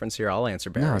Thrones reference here? I'll answer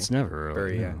Barry. No, it's never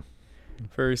early.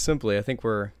 Very simply, I think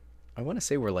I want to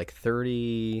say we're like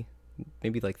 30,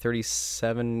 maybe like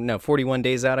 41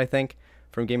 days out, I think.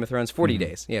 From Game of Thrones, 40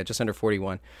 days. Yeah, just under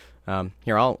 41.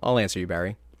 Here, I'll answer you,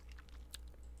 Barry.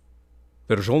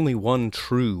 There's only one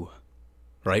true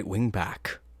right wing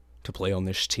back to play on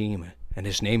this team, and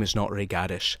his name is not Ray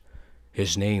Gaddis.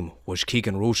 His name was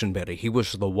Keegan Rosenberry. He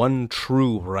was the one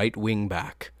true right wing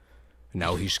back.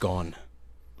 Now he's gone.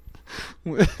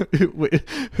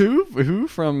 Who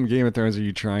from Game of Thrones are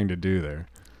you trying to do there?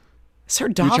 Sir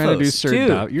Davos. You're trying to do Sir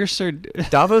Davos. You're Sir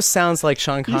Davos sounds like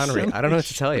Sean Connery. I don't know what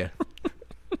to tell you.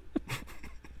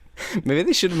 Maybe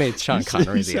they should have made Sean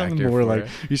Connery the actor.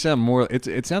 You sound more.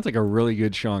 It sounds like a really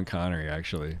good Sean Connery,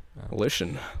 actually.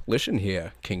 Listen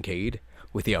here, Kincaid,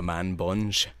 with your man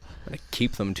buns, and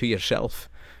keep them to yourself.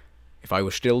 If I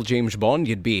was still James Bond,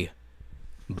 you'd be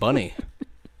Bunny.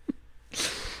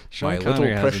 Sean My Connery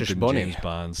little precious hasn't been bunny. James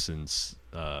Bond since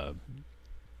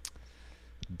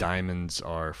Diamonds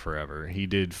Are Forever. He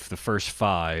did the first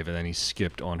 5, and then he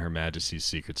skipped On Her Majesty's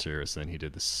Secret Service. Then he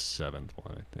did the 7th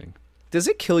one, I think. Does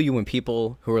it kill you when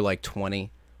people who are like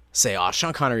 20 say, "Oh,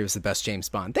 Sean Connery was the best James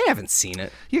Bond"? They haven't seen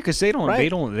it. Yeah, because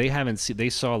they haven't seen. They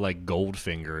saw like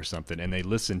Goldfinger or something, and they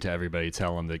listened to everybody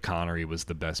tell them that Connery was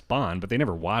the best Bond, but they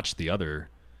never watched the other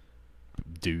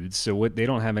dudes, so they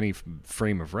don't have any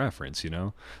frame of reference.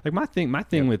 Like my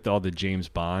thing with all the James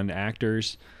Bond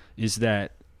actors is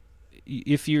that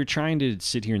if you're trying to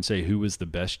sit here and say who was the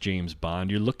best James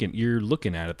Bond, you're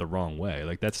looking at it the wrong way.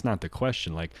 Like, that's not the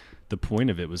question. Like, the point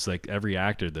of it was like every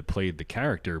actor that played the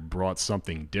character brought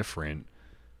something different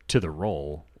to the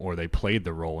role, or they played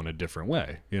the role in a different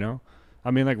way.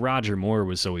 I mean, like Roger Moore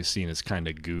was always seen as kind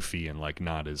of goofy and like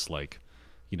not as like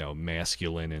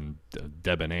masculine and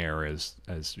debonair as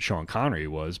Sean Connery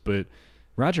was, but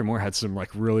Roger Moore had some like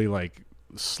really like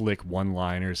slick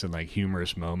one-liners and like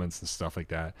humorous moments and stuff like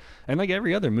that. And like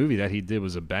every other movie that he did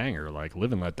was a banger. Like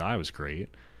Live and Let Die was great,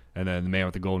 and then The Man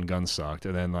with the Golden Gun sucked,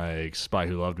 and then like Spy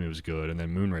Who Loved Me was good, and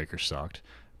then Moonraker sucked.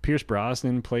 Pierce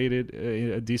Brosnan played it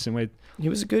a decent way. He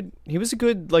was a good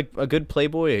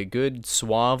playboy, a good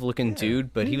suave looking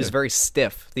dude, but he was very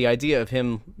stiff. The idea of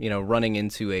him, running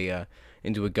into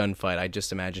into a gunfight, I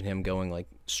just imagine him going like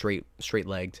straight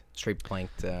legged, straight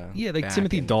planked. Yeah, like back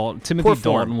Timothy and- Dalton. Timothy Poor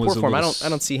Dalton form. was Poor a form. little I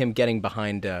don't see him getting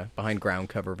behind ground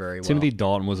cover very well. Timothy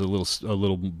Dalton was a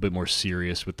little bit more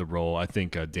serious with the role. I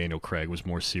think Daniel Craig was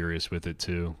more serious with it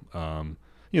too.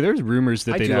 There's rumors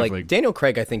that I they'd do have like Daniel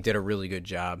Craig. I think did a really good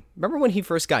job. Remember when he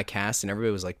first got cast and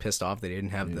everybody was like pissed off that he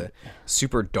didn't have the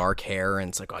super dark hair and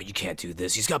it's like, oh, you can't do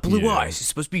this. He's got blue eyes. He's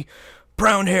supposed to be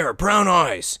brown hair, brown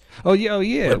eyes. Oh yeah.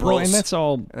 Well, Liberals. and that's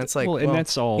all. And it's like, and well,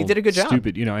 that's all. he did a good job.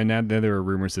 Stupid, And then there were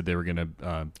rumors that they were going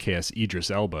to cast Idris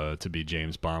Elba to be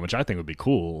James Bond, which I think would be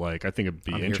cool. Like, I think it'd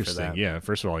be I'm here for interesting. that. Yeah.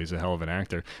 First of all, he's a hell of an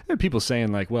actor. There are people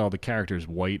saying like, well, the character's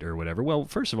white or whatever. Well,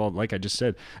 first of all, like I just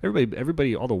said,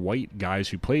 everybody, all the white guys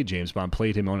who played James Bond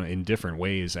played him in different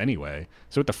ways anyway.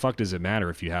 So what the fuck does it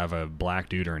matter if you have a black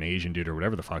dude or an Asian dude or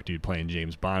whatever the fuck dude playing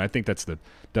James Bond? I think that's the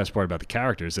best part about the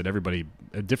character is that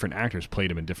different actors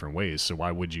played him in different ways. So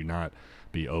why would you not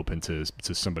be open to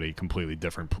somebody completely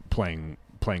different playing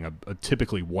a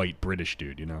typically white British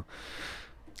dude?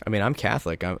 I mean, I'm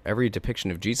Catholic. Every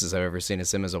depiction of Jesus I've ever seen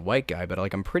is him as a white guy, but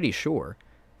like I'm pretty sure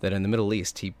that in the Middle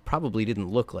East he probably didn't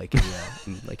look like a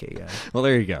Well,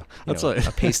 there you go. That's a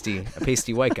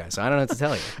pasty white guy. So I don't know what to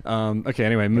tell you. Okay.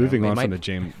 Anyway, moving on might-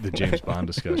 from the James Bond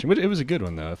discussion. It was a good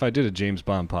one though. If I did a James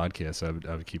Bond podcast,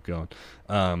 I would keep going.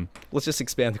 Let's just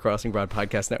expand the Crossing Broad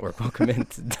Podcast Network. Welcome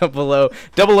into Double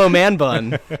O Man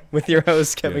Bun with your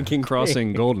host Kevin Kincaid.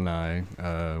 Crossing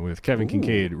Goldeneye with Kevin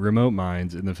Kincaid, remote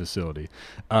minds in the facility.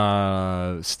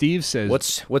 Steve says,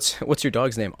 What's your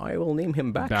dog's name? I will name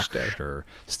him Baxter. Baxter.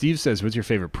 Steve says, what's your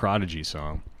favorite Prodigy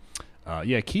song?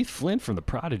 Keith Flint from the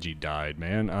Prodigy died,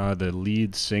 man. The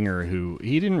lead singer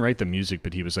he didn't write the music,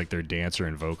 but he was like their dancer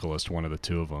and vocalist, one of the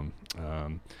two of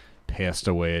them. Passed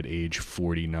away at age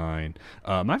 49.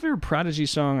 My favorite Prodigy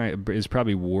song is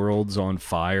probably Worlds on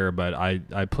Fire, but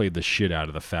I played the shit out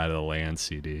of the Fat of the Land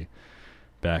CD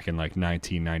back in like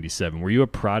 1997. Were you a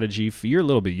Prodigy? You're a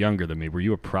little bit younger than me. Were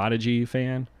you a Prodigy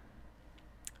fan?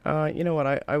 You know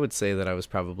what? I would say that I was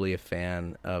probably a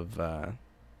fan of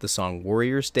the song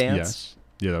Warriors Dance. Yes.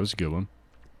 Yeah, that was a good one.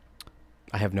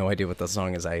 I have no idea what the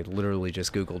song is. I literally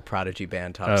just Googled Prodigy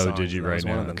band top songs. Oh, did you and that right was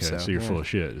one now? of them, Okay, so you're full of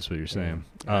shit, is what you're saying.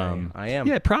 I am.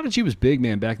 Yeah, Prodigy was big,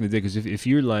 man, back in the day. Because if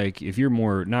you're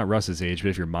more, not Russ's age, but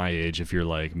if you're my age, if you're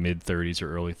like mid 30s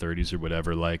or early 30s or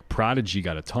whatever, like Prodigy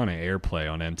got a ton of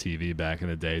airplay on MTV back in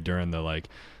the day during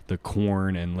the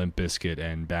Korn and Limp Bizkit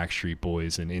and Backstreet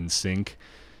Boys and NSYNC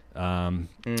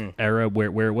era,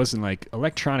 where it wasn't like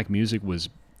electronic music was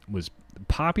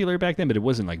popular back then, but it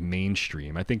wasn't like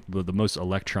mainstream. I think the most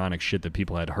electronic shit that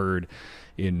people had heard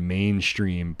in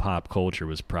mainstream pop culture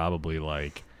was probably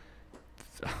like,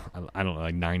 I don't know,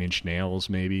 like Nine Inch Nails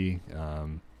maybe.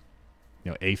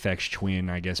 Aphex Twin,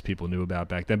 I guess people knew about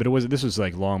back then, but this was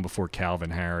like long before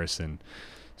Calvin Harris and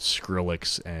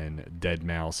Skrillex and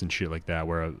Deadmau5 and shit like that,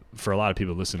 where for a lot of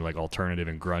people listen to like alternative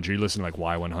and grunge, or you listen to like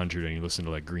Y100 and you listen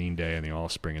to like Green Day and the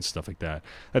Offspring and stuff like that.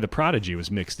 The Prodigy was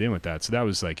mixed in with that, so that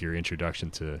was like your introduction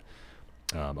to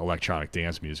electronic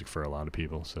dance music for a lot of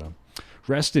people. So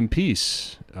rest in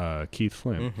peace, Keith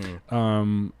Flint.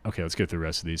 Okay, let's get through the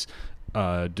rest of these.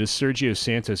 Does Sergio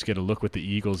Santos get a look with the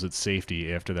Eagles at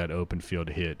safety after that open field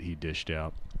hit he dished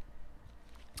out?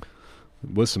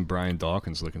 Was some Brian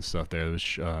Dawkins looking stuff there. It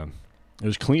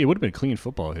was clean. It would have been a clean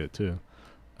football hit too.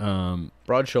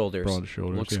 Broad shoulders.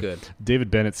 Looks yeah. good. David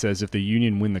Bennett says if the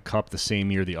Union win the Cup the same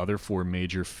year the other four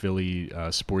major Philly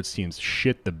sports teams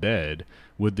shit the bed,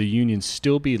 would the Union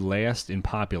still be last in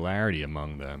popularity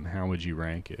among them? How would you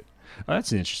rank it?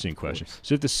 That's an interesting question.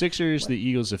 So if the Sixers, the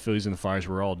Eagles, the Phillies, and the Flyers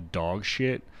were all dog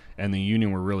shit and the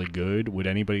Union were really good, would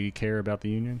anybody care about the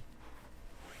Union?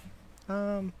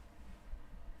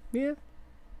 Yeah,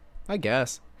 I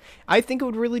guess. I think it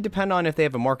would really depend on if they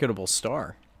have a marketable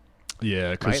star.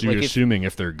 Yeah, because Right? you're Like assuming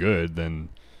if they're good, then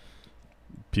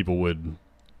people would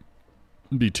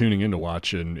be tuning in to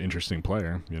watch an interesting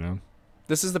player,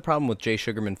 This is the problem with Jay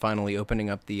Sugarman finally opening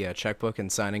up the checkbook and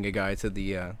signing a guy to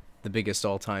the biggest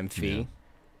all-time fee,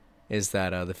 is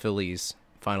that the Phillies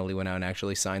finally went out and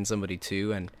actually signed somebody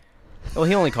too, and well,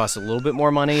 he only costs a little bit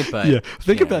more money, but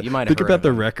think about you might have think heard about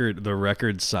of the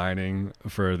record signing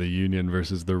for the Union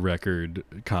versus the record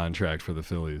contract for the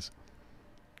Phillies.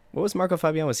 What was Marco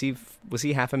Fabian? Was he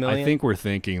 $500,000? I think we're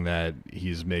thinking that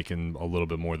he's making a little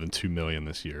bit more than $2 million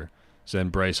this year. So then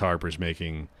Bryce Harper's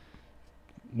making,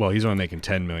 well, he's only making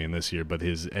 $10 million this year, but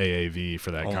his AAV for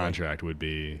that contract would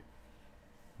be,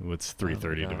 what's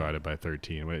 330 divided by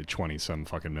 13? 20 some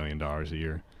fucking $1 million a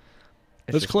year.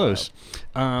 That's close.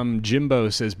 Jimbo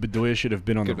says Bedoya should have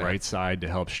been on the right side to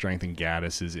help strengthen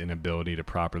Gaddis's inability to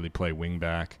properly play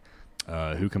wingback.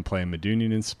 Who can play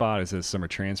Medunjanin's spot? It says summer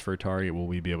transfer target. Will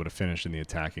we be able to finish in the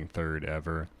attacking third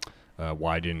ever?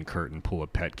 Why didn't Curtin pull a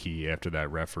Petke after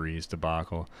that referee's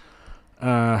debacle?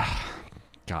 God,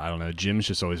 I don't know. Jim's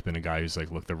just always been a guy who's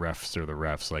like, look, the refs are the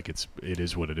refs. Like, it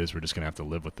is what it is. We're just gonna have to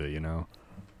live with it, you know.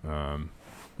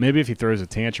 Maybe if he throws a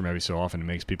tantrum every so often, it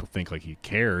makes people think like he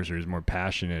cares or he's more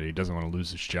passionate. He doesn't want to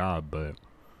lose his job, but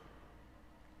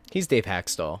he's Dave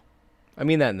Hackstall. I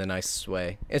mean that in the nicest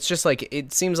way. It's just like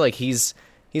it seems like he's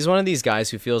one of these guys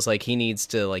who feels like he needs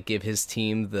to like give his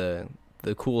team the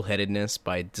cool-headedness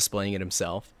by displaying it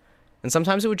himself. And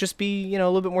sometimes it would just be, you know, a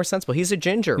little bit more sensible. He's a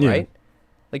ginger, right?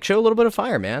 Like, show a little bit of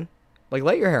fire, man. Like,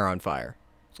 light your hair on fire.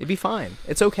 It'd be fine.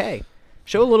 It's okay.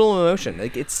 Show a little emotion.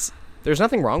 Like, there's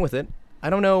nothing wrong with it. I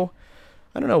don't know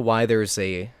why there's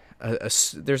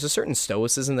there's a certain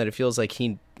stoicism that it feels like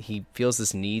he feels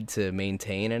this need to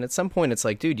maintain. And at some point, it's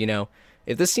like, dude, you know,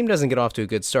 if this team doesn't get off to a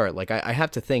good start, like, I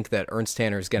have to think that Ernst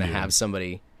Tanner is going to have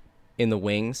somebody in the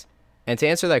wings. And to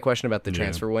answer that question about the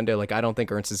transfer window, like, I don't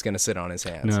think Ernst is going to sit on his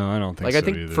hands. No, I don't think like, so I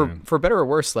think either. for better or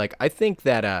worse, like, I think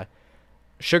that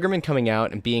Sugarman coming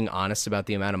out and being honest about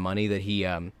the amount of money that he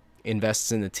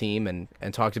invests in the team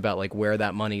and talked about, like, where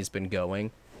that money's been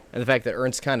going, and the fact that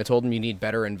Ernst kind of told him you need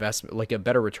better investment, like a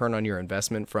better return on your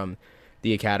investment from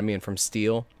the academy and from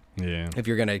Steele. Yeah. If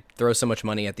you're going to throw so much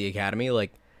money at the academy,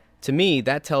 like, to me,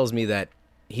 that tells me that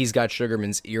he's got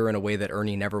Sugarman's ear in a way that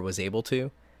Ernie never was able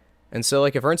to. And so,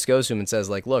 like, if Ernst goes to him and says,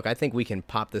 like, look, I think we can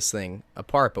pop this thing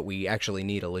apart, but we actually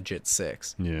need a legit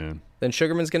 6. Yeah. Then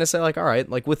Sugarman's going to say, like, all right,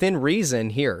 like, within reason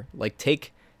here, like,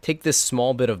 take this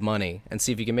small bit of money and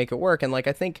see if you can make it work. And, like,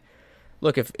 I think,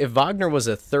 look, if Wagner was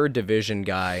a third division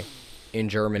guy in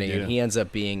Germany and he ends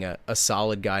up being a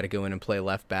solid guy to go in and play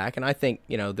left back, and I think,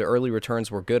 you know, the early returns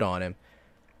were good on him.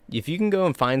 If you can go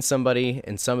and find somebody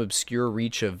in some obscure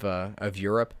reach of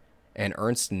Europe, and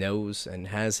Ernst knows and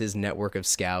has his network of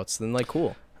scouts, then, like,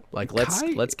 cool. Like,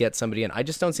 let's get somebody in. I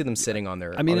just don't see them sitting on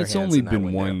their. I mean, on their it's hands only in that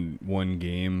been window. one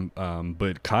game,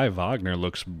 but Kai Wagner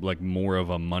looks like more of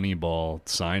a Moneyball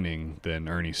signing than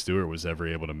Ernie Stewart was ever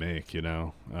able to make. You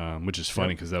know, which is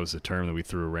funny because that was a term that we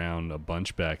threw around a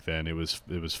bunch back then. It was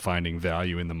finding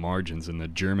value in the margins, and the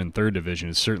German third division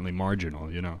is certainly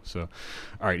marginal. You know, so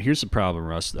all right, here's the problem,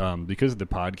 Russ. Because the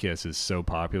podcast is so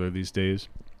popular these days.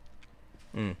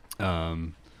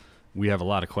 We have a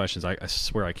lot of questions. I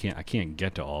swear I can't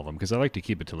get to all of them because I like to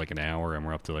keep it to like an hour, and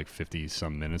we're up to like 50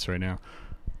 some minutes right now.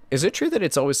 Is it true that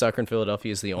It's Always Soccer in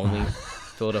Philadelphia is the only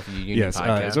Philadelphia Union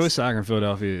podcast? It's Always Soccer in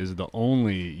Philadelphia is the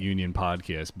only Union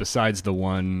podcast besides the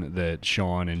one that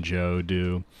Sean and Joe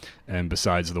do, and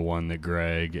besides the one that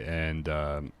Greg and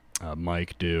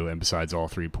Mike do, and besides all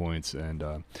 3 points, and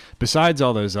besides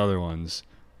all those other ones,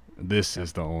 this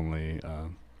is the only.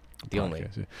 The only.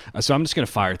 So I'm just going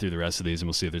to fire through the rest of these, and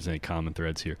we'll see if there's any common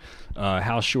threads here.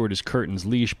 How short is Curtin's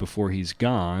leash before he's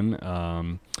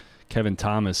gone? Kevin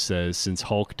Thomas says, since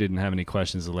Hulk didn't have any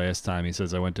questions the last time, he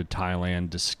says, I went to Thailand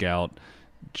to scout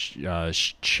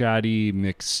Chatty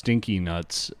McStinky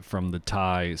Nuts from the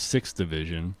Thai 6th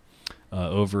Division.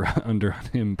 Over under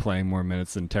him playing more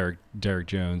minutes than Derek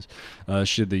Jones.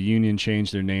 Should the Union change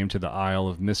their name to the Isle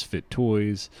of Misfit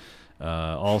Toys?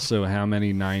 Also, how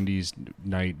many 90s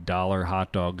night dollar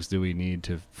hot dogs do we need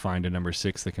to find a number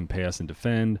 6 that can pass and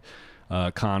defend?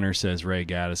 Connor says Ray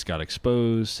Gaddis got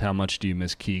exposed. How much do you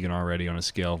miss Keegan already on a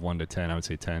scale of 1 to 10? I would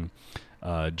say 10.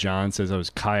 John says I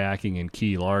was kayaking in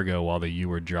Key Largo while you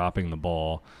were dropping the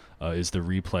ball. Is the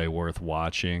replay worth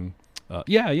watching?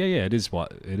 Yeah. It is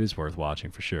worth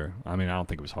watching for sure. I mean, I don't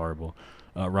think it was horrible.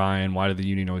 Ryan, why did the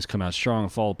Union always come out strong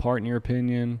and fall apart in your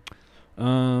opinion?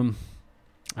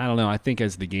 I don't know. I think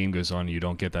as the game goes on, you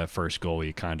don't get that first goal.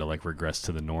 You kind of like regress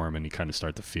to the norm, and you kind of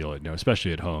start to feel it. You know,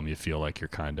 especially at home, you feel like you're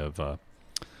kind of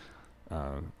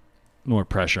more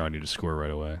pressure on you to score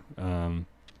right away.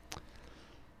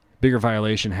 Bigger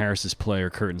violation: Harris's play or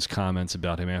Curtin's comments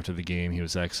about him after the game. He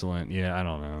was excellent. Yeah, I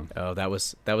don't know. Oh, that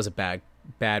was a bad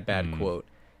quote.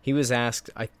 He was asked.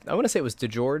 I want to say it was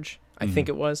DeGeorge. I think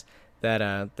it was. That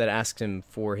asked him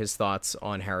for his thoughts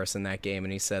on Harris in that game,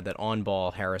 and he said that on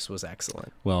ball Harris was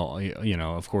excellent. Well, you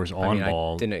know, of course, on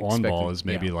ball is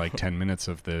maybe like 10 minutes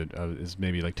of is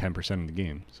maybe like 10% of the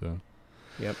game. So,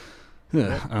 yep.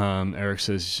 Eric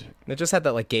says it just had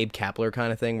that like Gabe Kapler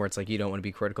kind of thing where it's like you don't want to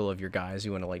be critical of your guys,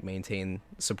 you want to like maintain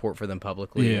support for them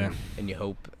publicly, and you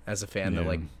hope as a fan that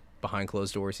like behind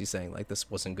closed doors he's saying like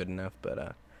this wasn't good enough,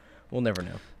 but we'll never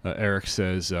know. Eric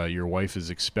says, your wife is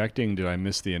expecting. Did I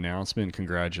miss the announcement?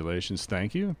 Congratulations.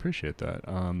 Thank you. Appreciate that.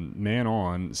 Man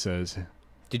On says...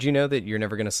 Did you know that you're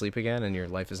never going to sleep again and your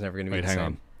life is never going to be the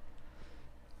same?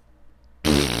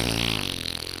 Hang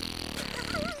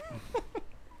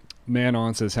Man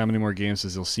On says, how many more games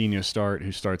does Ilsinho start?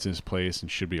 Who starts in his place? And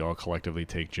should we all collectively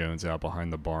take Jones out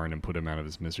behind the barn and put him out of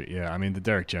his misery? Yeah, I mean, the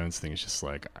Derek Jones thing is just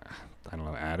like, I don't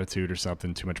know, attitude or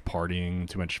something. Too much partying,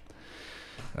 too much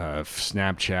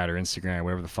Snapchat or Instagram,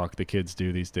 whatever the fuck the kids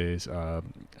do these days.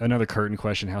 Another curtain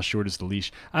question: how short is the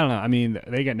leash? I don't know. I mean,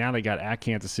 they got at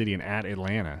Kansas City and at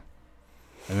Atlanta,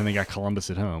 and then they got Columbus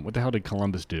at home. What the hell did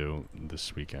Columbus do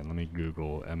this weekend? Let me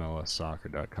Google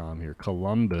MLSsoccer.com here.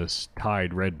 Columbus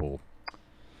tied Red Bull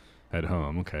at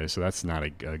home. Okay, so that's not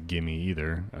a gimme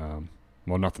either.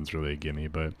 Well, nothing's really a gimme,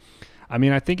 but I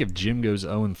mean, I think if Jim goes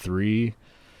 0-3.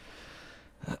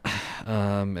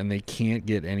 And they can't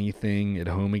get anything at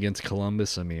home against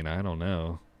Columbus. I mean, I don't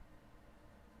know.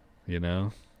 You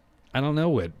know, I don't know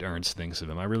what Ernst thinks of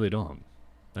him. I really don't.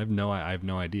 I have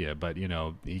no idea. But you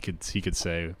know, he could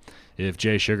say, if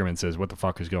Jay Sugarman says, "What the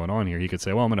fuck is going on here?" He could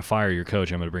say, "Well, I'm going to fire your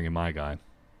coach. I'm going to bring in my guy."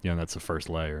 You know, that's the first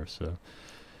layer. So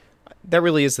that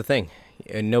really is the thing,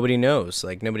 and nobody knows.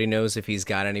 Like nobody knows if he's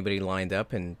got anybody lined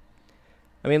up. And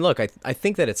I mean, look, I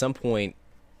think that at some point,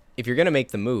 if you're going to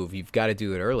make the move, you've got to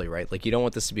do it early, right? Like, you don't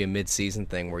want this to be a mid-season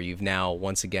thing where you've now,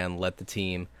 once again, let the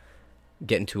team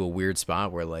get into a weird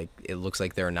spot where, like, it looks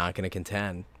like they're not going to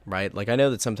contend, right? Like, I know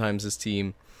that sometimes this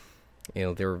team, you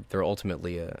know, they're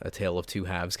ultimately a tale of two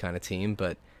halves kind of team,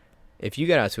 but if you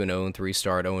get out to an 0-3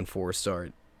 start, 0-4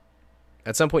 start,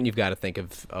 at some point you've got to think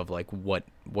of like, what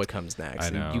comes next. I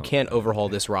know. And you can't overhaul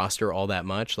this roster all that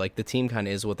much. Like, the team kind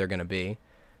of is what they're going to be.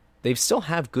 They still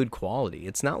have good quality.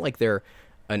 It's not like they're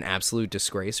an absolute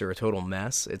disgrace or a total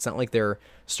mess. It's not like their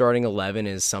starting 11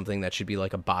 is something that should be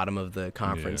like a bottom of the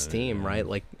conference team, right?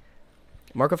 Like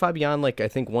Marco Fabian, like I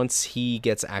think once he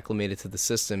gets acclimated to the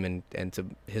system and to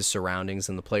his surroundings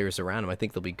and the players around him, I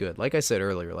think they'll be good. Like I said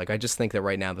earlier, like I just think that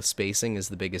right now the spacing is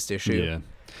the biggest issue. Yeah,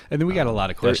 and then we got a lot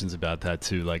of questions about that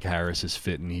too, like Harris is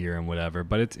fitting here and whatever.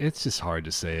 But it's just hard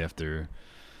to say after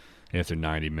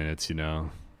 90 minutes, you know.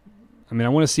 I mean, I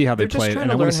want to see how they play it, and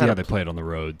I want to see how they play it on the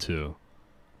road too.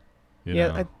 You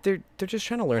know? They're just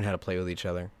trying to learn how to play with each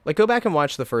other. Like, go back and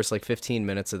watch the first like 15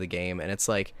 minutes of the game, and it's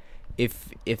like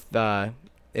if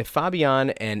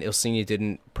Fabian and Ilsinho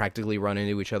didn't practically run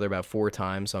into each other about 4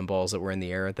 times on balls that were in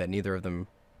the air that neither of them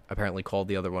apparently called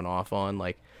the other one off on,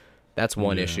 like that's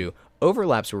one issue.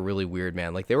 Overlaps were really weird,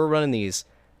 man. Like they were running these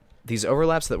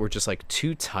overlaps that were just like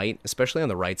too tight, especially on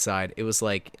the right side. It was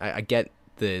like I get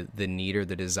the need or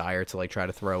the desire to like try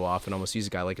to throw off and almost use a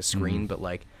guy like a screen, but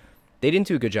like they didn't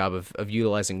do a good job of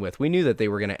utilizing width. We knew that they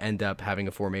were going to end up having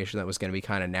a formation that was going to be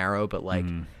kind of narrow, but like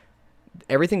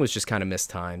everything was just kind of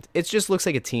mistimed. It just looks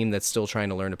like a team that's still trying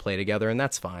to learn to play together, and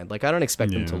that's fine. Like I don't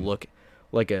expect them to look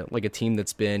like a team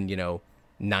that's been, you know,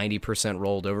 90%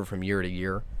 rolled over from year to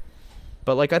year.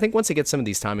 But like I think once they get some of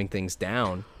these timing things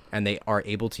down and they are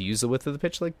able to use the width of the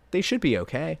pitch, like they should be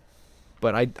okay.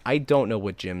 But I don't know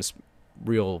what Jim's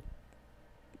real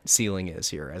ceiling is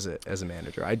here as a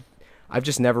manager. I've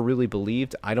just never really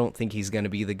believed. I don't think he's going to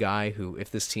be the guy who,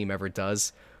 if this team ever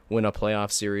does win a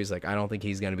playoff series, like I don't think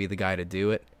he's going to be the guy to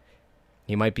do it.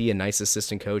 He might be a nice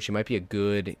assistant coach. He might be a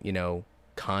good, you know,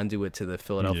 conduit to the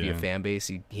Philadelphia fan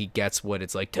base. He gets what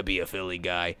it's like to be a Philly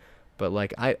guy. But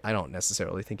like I don't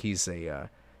necessarily think he's a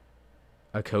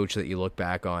coach that you look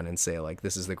back on and say like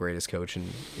this is the greatest coach in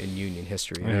Union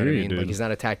history. You know what I mean? Dude. Like he's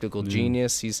not a tactical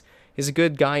genius. He's a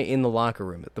good guy in the locker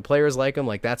room. The players like him.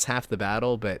 Like that's half the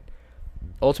battle. But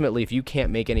ultimately, if you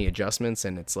can't make any adjustments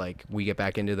and it's like we get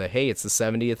back into hey, it's the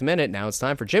 70th minute. Now it's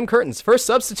time for Jim Curtin's first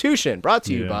substitution, brought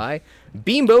to you by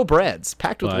Bimbo Breads,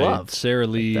 packed with love. Sara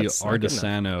Lee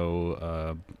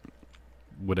Ardisano,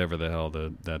 whatever the hell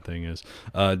that thing is.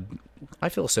 I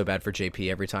feel so bad for JP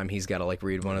every time he's got to like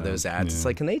read one of those ads. It's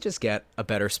like, can they just get a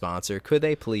better sponsor? Could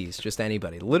they please? Just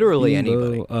anybody, literally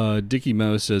anybody. Dickie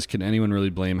Mo says, can anyone really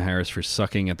blame Harris for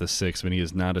sucking at the 6 when he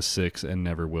is not a 6 and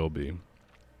never will be?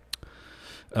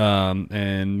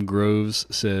 And Groves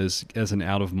says, as an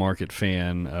out-of-market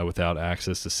fan without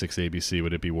access to 6 ABC,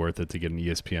 would it be worth it to get an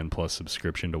ESPN Plus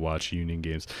subscription to watch Union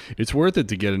games? It's worth it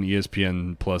to get an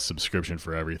ESPN Plus subscription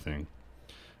for everything.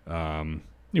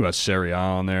 You watch Serie A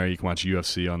on there. You can watch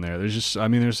UFC on there. There's just, I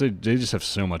mean, they just have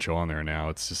so much on there now.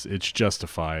 It's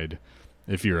justified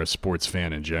if you're a sports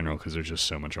fan in general because there's just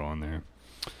so much on there.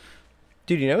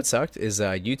 Dude, you know what sucked is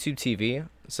YouTube TV.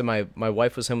 So my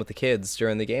wife was home with the kids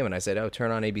during the game, and I said, "Oh,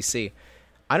 turn on ABC."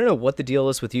 I don't know what the deal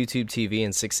is with YouTube TV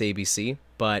and 6 ABC,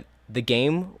 but the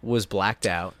game was blacked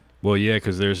out. Well, yeah,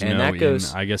 because there's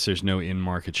I guess there's no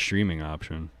in-market streaming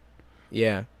option.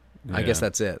 Yeah, I guess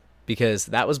that's it because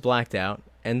that was blacked out.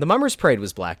 And the Mummers Parade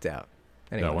was blacked out.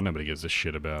 Anyway, well, nobody gives a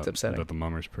shit about the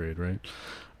Mummers Parade, right?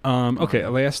 Okay,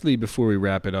 lastly, before we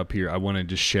wrap it up here, I want to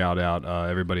just shout out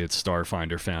everybody at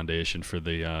Starfinder Foundation for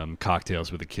the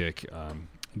Cocktails with a Kick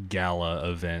gala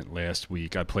event last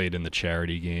week. I played in the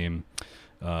charity game.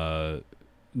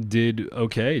 Did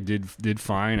okay, did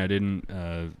fine. I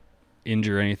didn't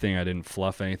injure anything. I didn't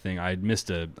fluff anything. I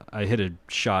hit a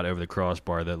shot over the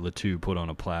crossbar that Latu put on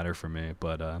a platter for me,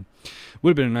 but would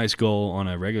have been a nice goal on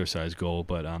a regular size goal.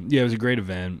 But yeah, it was a great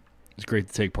event. It was great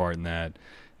to take part in that.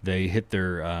 They hit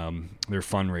their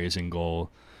fundraising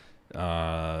goal.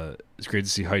 It's great to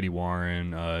see Heidi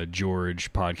Warren,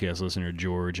 George, podcast listener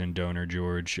George, and donor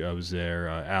George was there.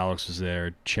 Alex was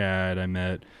there. Chad I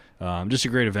met. Just a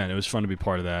great event. It was fun to be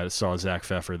part of that. I saw Zach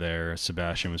Pfeffer there.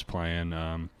 Sebastian was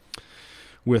playing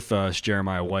with us.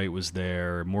 Jeremiah White was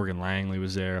there. Morgan Langley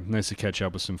was there. Nice to catch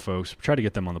up with some folks. Try to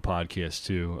get them on the podcast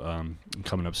too,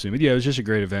 coming up soon. But yeah, it was just a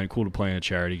great event. Cool to play in a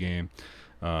charity game.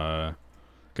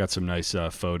 Got some nice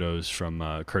photos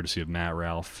from courtesy of Matt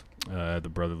Ralph at the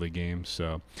Brotherly game.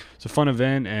 So it's a fun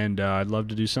event, and I'd love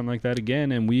to do something like that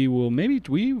again. And we will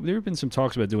there have been some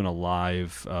talks about doing a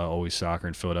live Always Soccer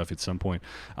in Philadelphia at some point.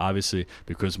 Obviously,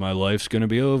 because my life's going to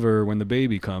be over when the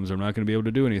baby comes, I'm not going to be able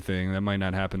to do anything. That might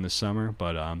not happen this summer,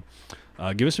 but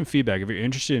give us some feedback. If you're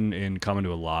interested in coming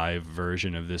to a live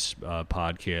version of this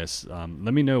podcast,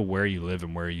 let me know where you live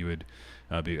and where you would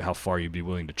how far you'd be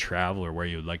willing to travel or where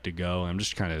you would like to go. I'm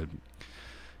just kind of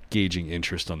gauging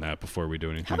interest on that before we do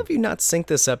anything. How have you not synced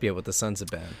this up yet with the Sons of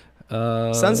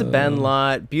Ben? Sons of Ben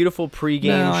lot, beautiful pregame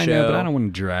show. I know, but I don't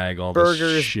want to drag all burgers,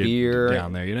 this shit beer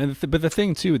down there. You know, but the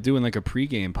thing too with doing like a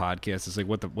pregame podcast is like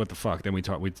what the fuck. Then we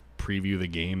preview the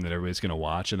game that everybody's gonna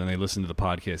watch, and then they listen to the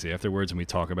podcast afterwards, and we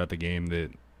talk about the game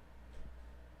that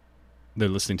they're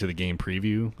listening to the game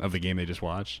preview of the game they just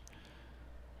watched.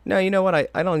 No, you know what?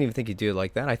 I don't even think you do it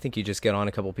like that. I think you just get on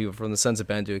a couple people from the Sons of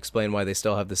Ben to explain why they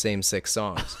still have the same 6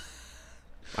 songs.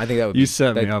 I think that would be. You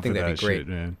set me up for that shit,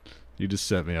 man. You just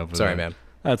set me up for that. Sorry, man.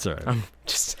 That's all right.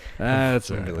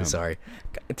 That's all right. I'm really sorry.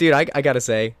 Dude, I got to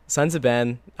say, Sons of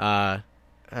Ben,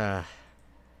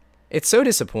 it's so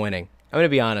disappointing. I'm going to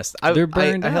be honest. They're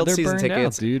burned I out. held They're season burned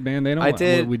tickets. out, dude, man. They don't. I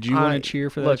did. Would you want to cheer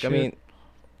for that look, shit? I mean,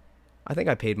 I think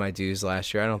I paid my dues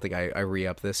last year. I don't think I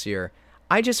re-upped this year.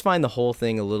 I just find the whole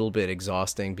thing a little bit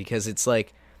exhausting because it's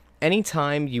like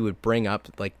anytime you would bring up,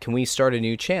 like, can we start a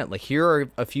new chant? Like, here are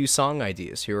a few song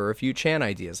ideas. Here are a few chant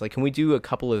ideas. Like, can we do a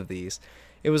couple of these?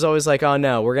 It was always like, oh,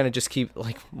 no, we're going to just keep,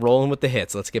 like, rolling with the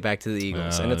hits. Let's get back to the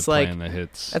Eagles. And it's like, the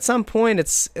hits. At some point,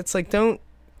 it's like,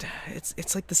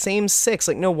 it's like the same 6.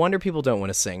 Like, no wonder people don't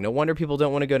want to sing. No wonder people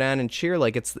don't want to go down and cheer.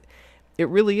 Like, it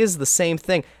really is the same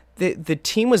thing. The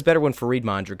team was better when Farid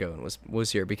Mondragon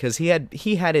was here because he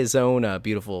had his own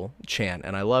beautiful chant,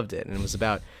 and I loved it. And it was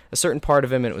about a certain part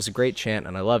of him, and it was a great chant,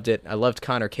 and I loved it. I loved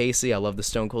Connor Casey. I loved the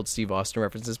Stone Cold Steve Austin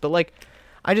references. But, like,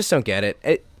 I just don't get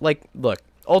it. Like, look,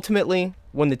 ultimately,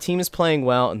 when the team is playing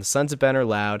well and the Sons of Ben are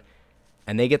loud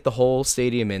and they get the whole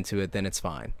stadium into it, then it's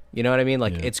fine. You know what I mean?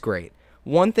 Like, It's great.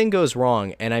 One thing goes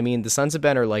wrong, and I mean, the Sons of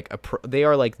Ben are like they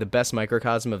are like the best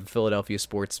microcosm of the Philadelphia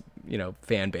sports,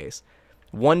 fan base.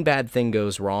 One bad thing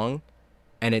goes wrong,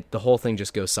 and the whole thing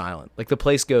just goes silent. Like the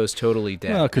place goes totally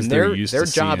dead. Well, because their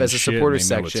job as a supporter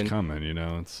section. It's coming,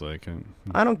 It's like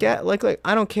I don't get like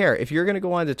I don't care if you're gonna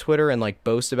go onto Twitter and like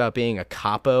boast about being a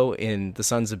capo in the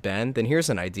Sons of Ben. Then here's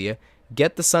an idea: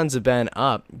 get the Sons of Ben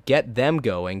up, get them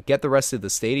going, get the rest of the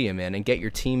stadium in, and get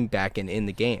your team back in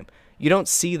the game. You don't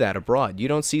see that abroad. You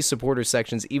don't see supporter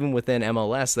sections even within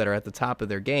MLS that are at the top of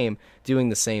their game doing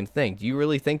the same thing. Do you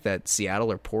really think that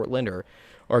Seattle or Portland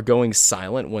are going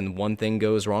silent when one thing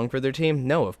goes wrong for their team?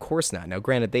 No, of course not. Now,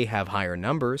 granted, they have higher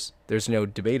numbers. There's no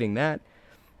debating that.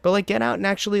 But, like, get out and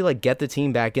actually, like, get the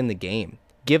team back in the game.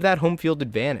 Give that home field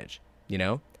advantage,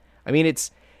 I mean,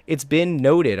 it's been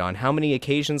noted on how many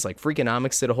occasions, like,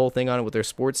 Freakonomics did a whole thing on it with their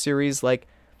sports series, like,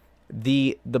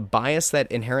 the bias that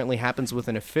inherently happens with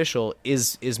an official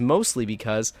is mostly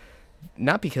because,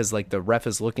 not because, like, the ref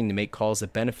is looking to make calls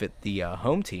that benefit the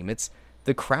home team. It's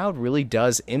the crowd really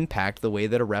does impact the way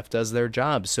that a ref does their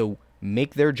job. So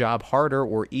make their job harder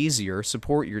or easier,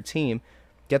 support your team,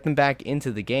 get them back into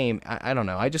the game. I don't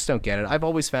know. I just don't get it. I've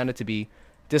always found it to be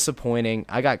disappointing.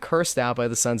 I got cursed out by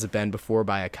the Sons of Ben before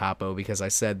by a capo because I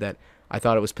said that I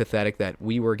thought it was pathetic that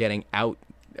we were getting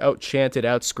out-chanted,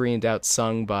 out-screened,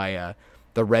 out-sung by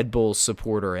the Red Bulls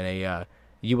supporter in a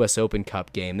U.S. Open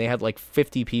Cup game. They had like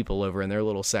 50 people over in their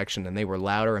little section, and they were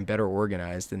louder and better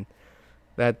organized, and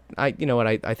that I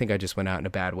think I just went out in a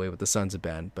bad way with the Sons of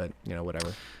Ben, but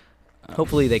whatever.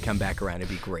 Hopefully they come back around. It'd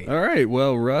be great. All right.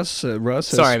 Well, Russ.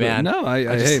 Sorry, man. No,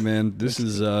 hey, man. This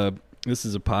is a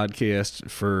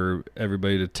podcast for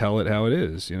everybody to tell it how it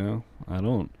is.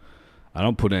 I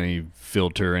don't put any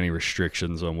filter, any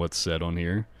restrictions on what's said on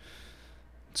here.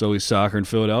 It's always soccer in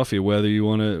Philadelphia, whether you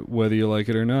like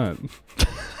it or not.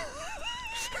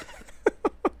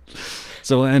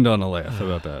 So we'll end on a laugh. How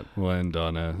about that? We'll end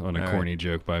on a corny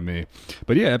joke by me.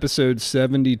 But yeah, episode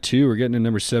 72. We're getting to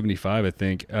number 75, I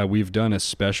think. We've done a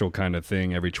special kind of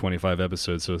thing every 25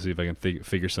 episodes, so let's see if I can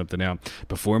figure something out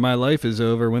before my life is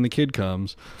over when the kid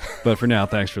comes. But for now,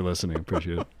 thanks for listening.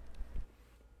 Appreciate it.